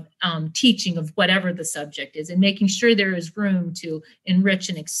of teaching of whatever the subject is, and making sure there is room to enrich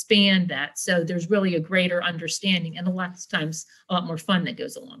and expand that. So there's really a greater understanding, and a lot of times a lot more fun that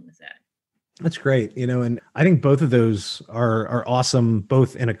goes along with that. That's great. And I think both of those are awesome,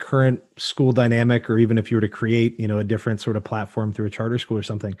 both in a current school dynamic, or even if you were to create, a different sort of platform through a charter school or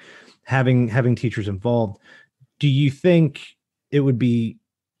something, having teachers involved. Do you think it would be,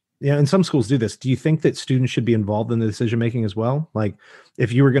 and some schools do this, do you think that students should be involved in the decision-making as well? Like,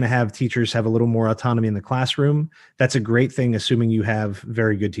 if you were going to have teachers have a little more autonomy in the classroom, that's a great thing, assuming you have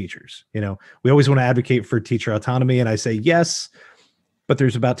very good teachers. We always want to advocate for teacher autonomy, and I say yes, but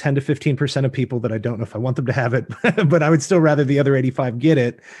there's about 10 to 15% of people that I don't know if I want them to have it, but I would still rather the other 85 get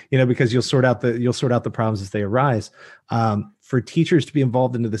it, because you'll sort out the problems as they arise. For teachers to be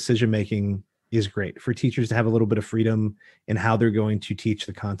involved in the decision-making is great. For teachers to have a little bit of freedom in how they're going to teach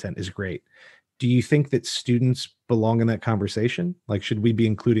the content is great. Do you think that students belong in that conversation? Like, should we be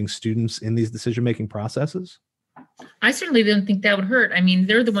including students in these decision-making processes? I certainly don't think that would hurt. I mean,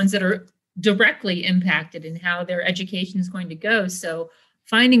 they're the ones that are directly impacted in how their education is going to go. So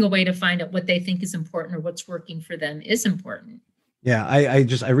finding a way to find out what they think is important or what's working for them is important. Yeah,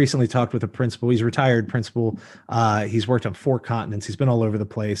 I recently talked with a principal. He's a retired principal. He's worked on 4 continents. He's been all over the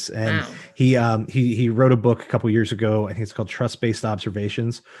place, and wow. He wrote a book a couple years ago. I think it's called Trust-Based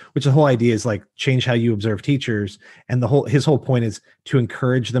Observations, which the whole idea is like change how you observe teachers. And his whole point is to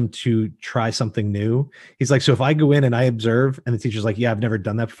encourage them to try something new. He's like, so if I go in and I observe, and the teacher's like, yeah, I've never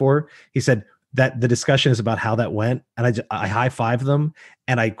done that before. He said that the discussion is about how that went, and I high-five them,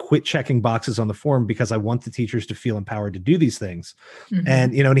 and I quit checking boxes on the form because I want the teachers to feel empowered to do these things. Mm-hmm.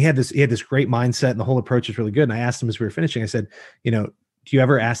 And and he had this great mindset, and the whole approach is really good. And I asked him as we were finishing, I said, do you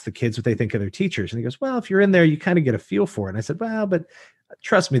ever ask the kids what they think of their teachers? And he goes, well, if you're in there, you kind of get a feel for it. And I said, well, but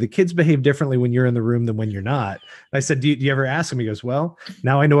trust me, the kids behave differently when you're in the room than when you're not. And I said, do you ever ask him? He goes, well,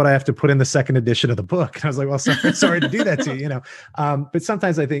 now I know what I have to put in the second edition of the book. And I was like, well, sorry to do that to you, but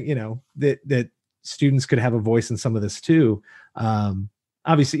sometimes I think, that students could have a voice in some of this too.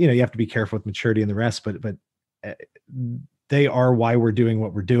 Obviously, you have to be careful with maturity and the rest, but they are why we're doing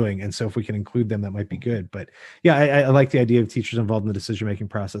what we're doing. And so if we can include them, that might be good. But yeah, I like the idea of teachers involved in the decision-making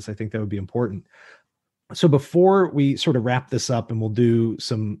process. I think that would be important. So before we sort of wrap this up, and we'll do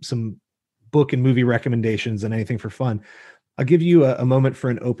some book and movie recommendations and anything for fun, I'll give you a moment for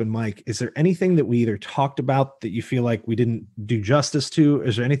an open mic. Is there anything that we either talked about that you feel like we didn't do justice to?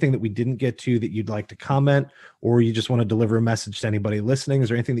 Is there anything that we didn't get to that you'd like to comment, or you just want to deliver a message to anybody listening? Is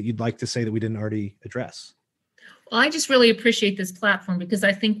there anything that you'd like to say that we didn't already address? Well, I just really appreciate this platform, because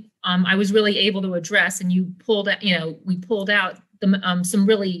I think I was really able to address, and we pulled out some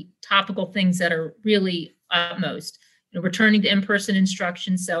really topical things that are really utmost. Returning to in-person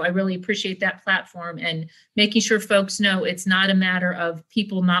instruction. So I really appreciate that platform, and making sure folks know it's not a matter of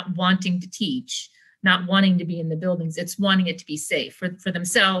people not wanting to teach, not wanting to be in the buildings. It's wanting it to be safe for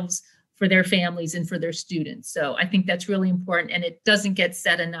themselves, for their families, and for their students. So I think that's really important, and it doesn't get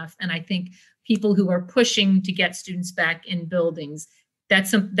said enough. And I think people who are pushing to get students back in buildings,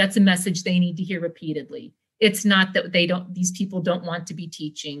 that's a message they need to hear repeatedly. It's not that these people don't want to be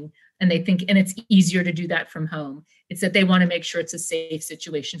teaching, and they think, and it's easier to do that from home. It's that they want to make sure it's a safe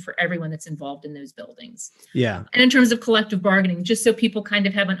situation for everyone that's involved in those buildings. Yeah. And in terms of collective bargaining, just so people kind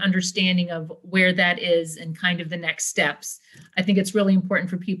of have an understanding of where that is and kind of the next steps, I think it's really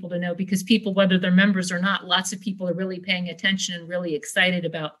important for people to know, because people, whether they're members or not, lots of people are really paying attention and really excited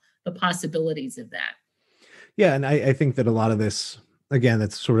about the possibilities of that. Yeah. And I think that a lot of this, again,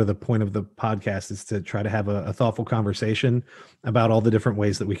 that's sort of the point of the podcast, is to try to have a thoughtful conversation about all the different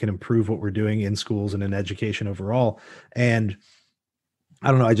ways that we can improve what we're doing in schools and in education overall. And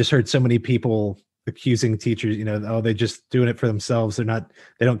I don't know, I just heard so many people accusing teachers, they're just doing it for themselves. They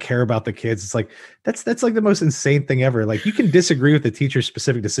don't care about the kids. It's like, that's like the most insane thing ever. Like, you can disagree with the teacher's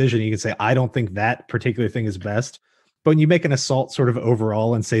specific decision. You can say, I don't think that particular thing is best. But when you make an assault sort of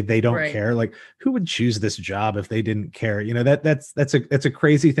overall and say they don't care, like, who would choose this job if they didn't care? That's a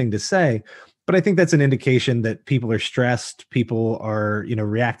crazy thing to say. But I think that's an indication that people are stressed. People are,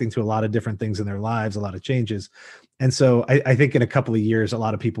 reacting to a lot of different things in their lives, a lot of changes. And so I think in a couple of years, a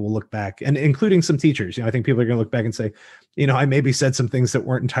lot of people will look back, and including some teachers, I think people are going to look back and say, I maybe said some things that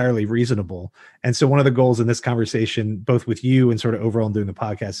weren't entirely reasonable. And so one of the goals in this conversation, both with you and sort of overall in doing the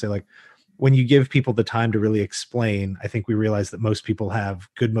podcast, say like, when you give people the time to really explain, I think we realize that most people have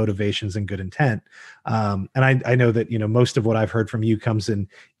good motivations and good intent. And I know that, most of what I've heard from you comes in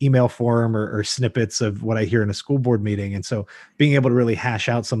email form or snippets of what I hear in a school board meeting. And so being able to really hash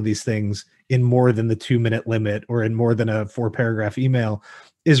out some of these things in more than the 2-minute limit or in more than a 4-paragraph email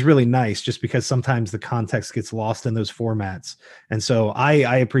is really nice, just because sometimes the context gets lost in those formats. And so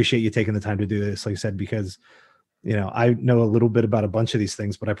I appreciate you taking the time to do this, like I said, because I know a little bit about a bunch of these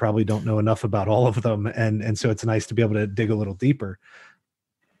things, but I probably don't know enough about all of them. And so it's nice to be able to dig a little deeper.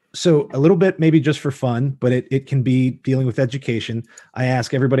 So a little bit, maybe just for fun, but it can be dealing with education. I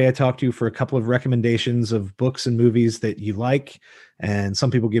ask everybody I talk to for a couple of recommendations of books and movies that you like. And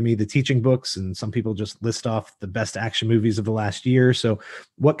some people give me the teaching books, and some people just list off the best action movies of the last year. So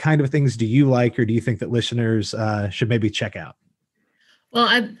what kind of things do you like, or do you think that listeners should maybe check out?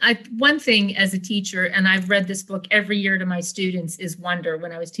 Well, one thing as a teacher, and I've read this book every year to my students, is Wonder,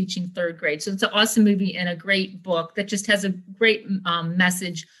 when I was teaching 3rd grade. So it's an awesome movie and a great book that just has a great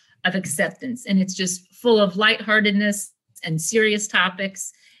message of acceptance. And it's just full of lightheartedness and serious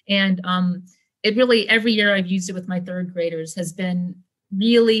topics. And it really, every year I've used it with my 3rd graders, has been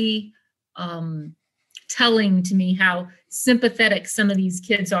really telling to me how sympathetic some of these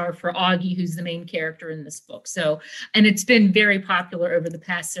kids are for Augie, who's the main character in this book. So, and it's been very popular over the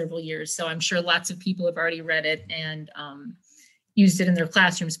past several years. So I'm sure lots of people have already read it and used it in their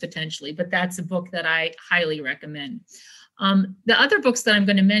classrooms potentially, but that's a book that I highly recommend. The other books that I'm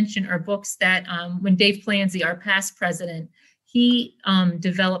going to mention are books that when Dave Planzy, our past president, he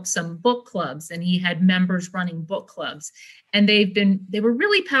developed some book clubs, and he had members running book clubs. And they were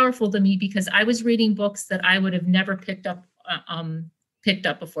really powerful to me, because I was reading books that I would have never picked up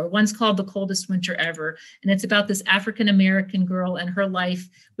before. One's called The Coldest Winter Ever, and it's about this African-American girl and her life,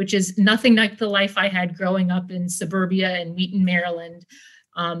 which is nothing like the life I had growing up in suburbia in Wheaton, Maryland.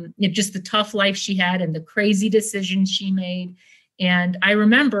 Just the tough life she had and the crazy decisions she made. And I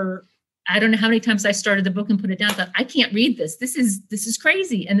remember, I don't know how many times I started the book and put it down, thought, I can't read this. This is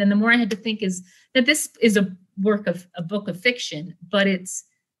crazy. And then the more I had to think is that this is a book of fiction, but it's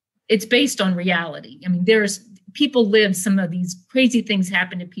based on reality. I mean, people live some of these crazy things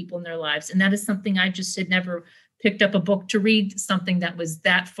happen to people in their lives. And that is something I just had never picked up a book to read, something that was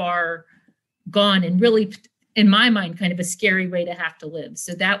that far gone and really, in my mind, kind of a scary way to have to live.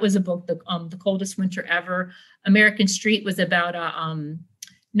 So that was a book, The Coldest Winter Ever. American Street was about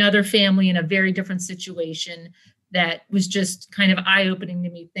another family in a very different situation that was just kind of eye-opening to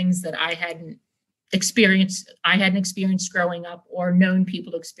me, things that I hadn't experienced growing up or known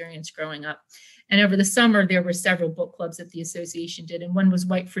people to experience growing up. And over the summer, there were several book clubs that the association did, and one was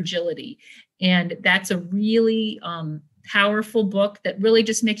White Fragility. And that's a really powerful book that really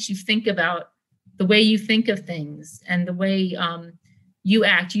just makes you think about the way you think of things and the way you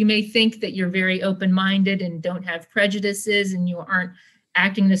act. You may think that you're very open-minded and don't have prejudices and you aren't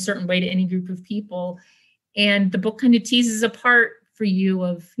acting in a certain way to any group of people. And the book kind of teases apart for you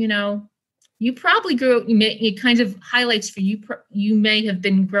of, you probably it kind of highlights for you, you may have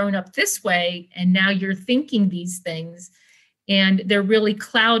been grown up this way and now you're thinking these things, and they're really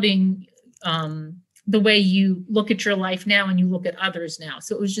clouding the way you look at your life now and you look at others now.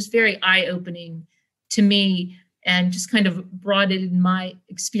 So it was just very eye-opening to me, and just kind of broadened my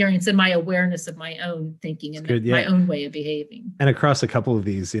experience and my awareness of my own thinking and my own way of behaving. And across a couple of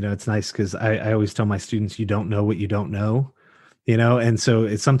these, it's nice because I always tell my students, you don't know what you don't know, and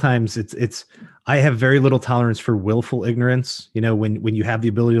so sometimes I have very little tolerance for willful ignorance, when you have the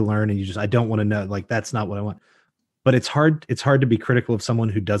ability to learn and you just, I don't want to know, like, that's not what I want. But it's hard to be critical of someone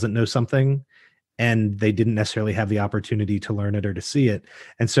who doesn't know something and they didn't necessarily have the opportunity to learn it or to see it.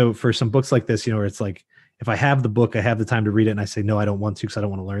 And so for some books like this, where it's like, if I have the book, I have the time to read it, and I say, no, I don't want to because I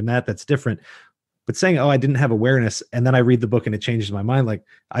don't want to learn that, that's different. But saying, oh, I didn't have awareness, and then I read the book and it changes my mind, like,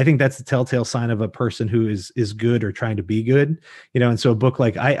 I think that's the telltale sign of a person who is good or trying to be good, and so a book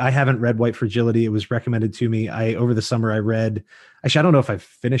like, I haven't read White Fragility. It was recommended to me. Over the summer I read, actually, I don't know if I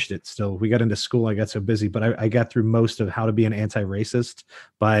finished it still. We got into school, I got so busy, but I got through most of How to Be an Anti-Racist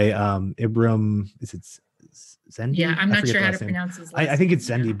by Ibram, is it Zendi? Yeah, I'm not sure how to pronounce his last I think it's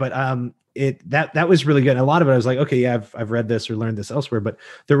Zendi, but that was really good. And a lot of it I was like, okay, yeah, I've read this or learned this elsewhere, but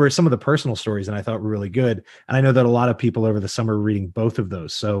there were some of the personal stories and I thought were really good. And I know that a lot of people over the summer were reading both of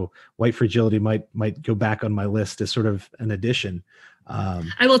those. So White Fragility might go back on my list as sort of an addition.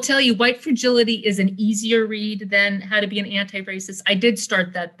 I will tell you, White Fragility is an easier read than How to Be an Anti-Racist. I did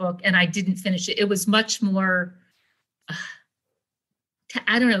start that book and I didn't finish it. It was much more,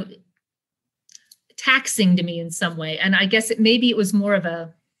 taxing to me in some way. And I guess maybe it was more of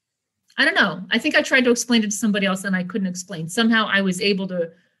I don't know. I think I tried to explain it to somebody else and I couldn't explain. Somehow I was able to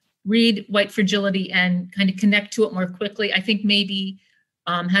read White Fragility and kind of connect to it more quickly. I think maybe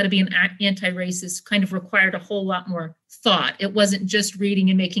How to Be an Anti-Racist kind of required a whole lot more thought. It wasn't just reading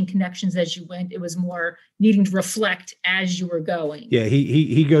and making connections as you went. It was more needing to reflect as you were going. Yeah,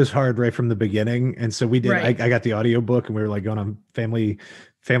 he goes hard right from the beginning. And so we did, Right. I got the audiobook, and we were like going on family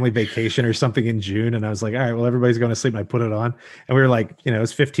vacation or something in June. And I was like, all right, well, everybody's going to sleep. And I put it on, and we were like, it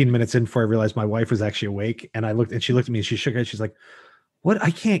was 15 minutes in before I realized my wife was actually awake. And she looked at me and she shook her head. She's like, what?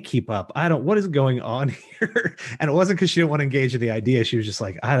 I can't keep up. What is going on here? And it wasn't because she didn't want to engage in the idea. She was just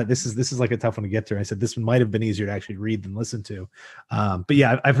like, this is like a tough one to get through. I said, this one might've been easier to actually read than listen to. But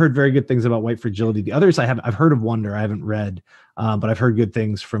yeah, I've heard very good things about White Fragility. The others I've heard of Wonder. I haven't read, but I've heard good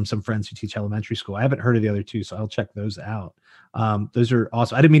things from some friends who teach elementary school. I haven't heard of the other two, so I'll check those out. Those are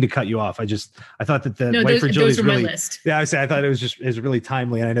awesome. I didn't mean to cut you off. I thought that the White Fragility is really, yeah, I thought it was really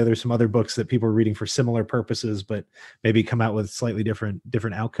timely. And I know there's some other books that people are reading for similar purposes, but maybe come out with slightly different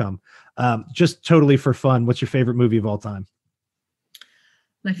outcome. Just totally for fun, what's your favorite movie of all time?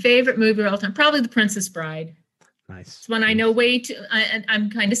 My favorite movie of all time, probably The Princess Bride. Nice. It's one I know way too. I'm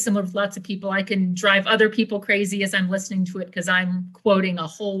kind of similar with lots of people. I can drive other people crazy as I'm listening to it because I'm quoting a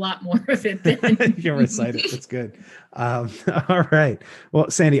whole lot more of it than you can recite it. That's good. All right. Well,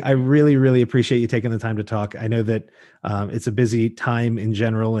 Sandy, I really, really appreciate you taking the time to talk. I know that it's a busy time in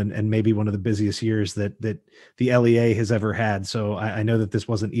general, and maybe one of the busiest years that the LEA has ever had. So I know that this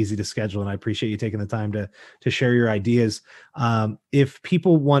wasn't easy to schedule, and I appreciate you taking the time to share your ideas. If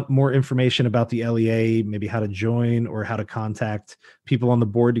people want more information about the LEA, maybe how to join or how to contact people on the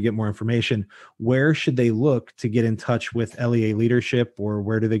board to get more information, where should they look to get in touch with LEA leadership, or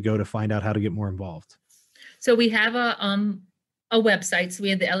where do they go to find out how to get more involved? So we have a website. So we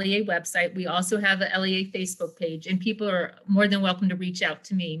have the LEA website. We also have the LEA Facebook page, and people are more than welcome to reach out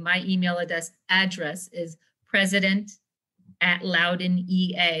to me. My email address is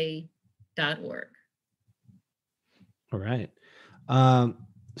president@loudounea.org. All right.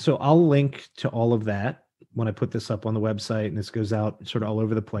 So I'll link to all of that when I put this up on the website, and this goes out sort of all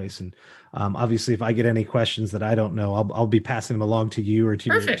over the place. And obviously, if I get any questions that I don't know, I'll be passing them along to you or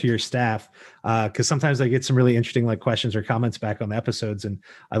to your staff, because sometimes I get some really interesting questions or comments back on the episodes, and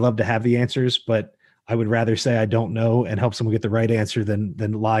I love to have the answers, but I would rather say I don't know and help someone get the right answer than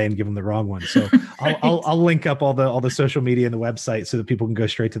lie and give them the wrong one. So right. I'll link up all the social media and the website so that people can go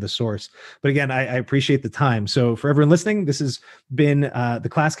straight to the source. But again, I appreciate the time. So for everyone listening, this has been the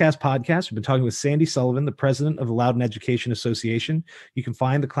ClassCast Podcast. We've been talking with Sandy Sullivan, the president of the Loudoun Education Association. You can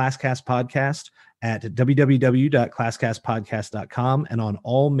find the ClassCast Podcast at www.classcastpodcast.com and on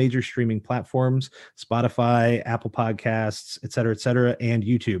all major streaming platforms, Spotify, Apple Podcasts, et cetera, and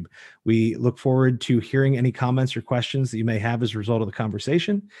YouTube. We look forward to hearing any comments or questions that you may have as a result of the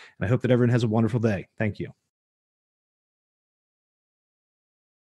conversation. And I hope that everyone has a wonderful day. Thank you.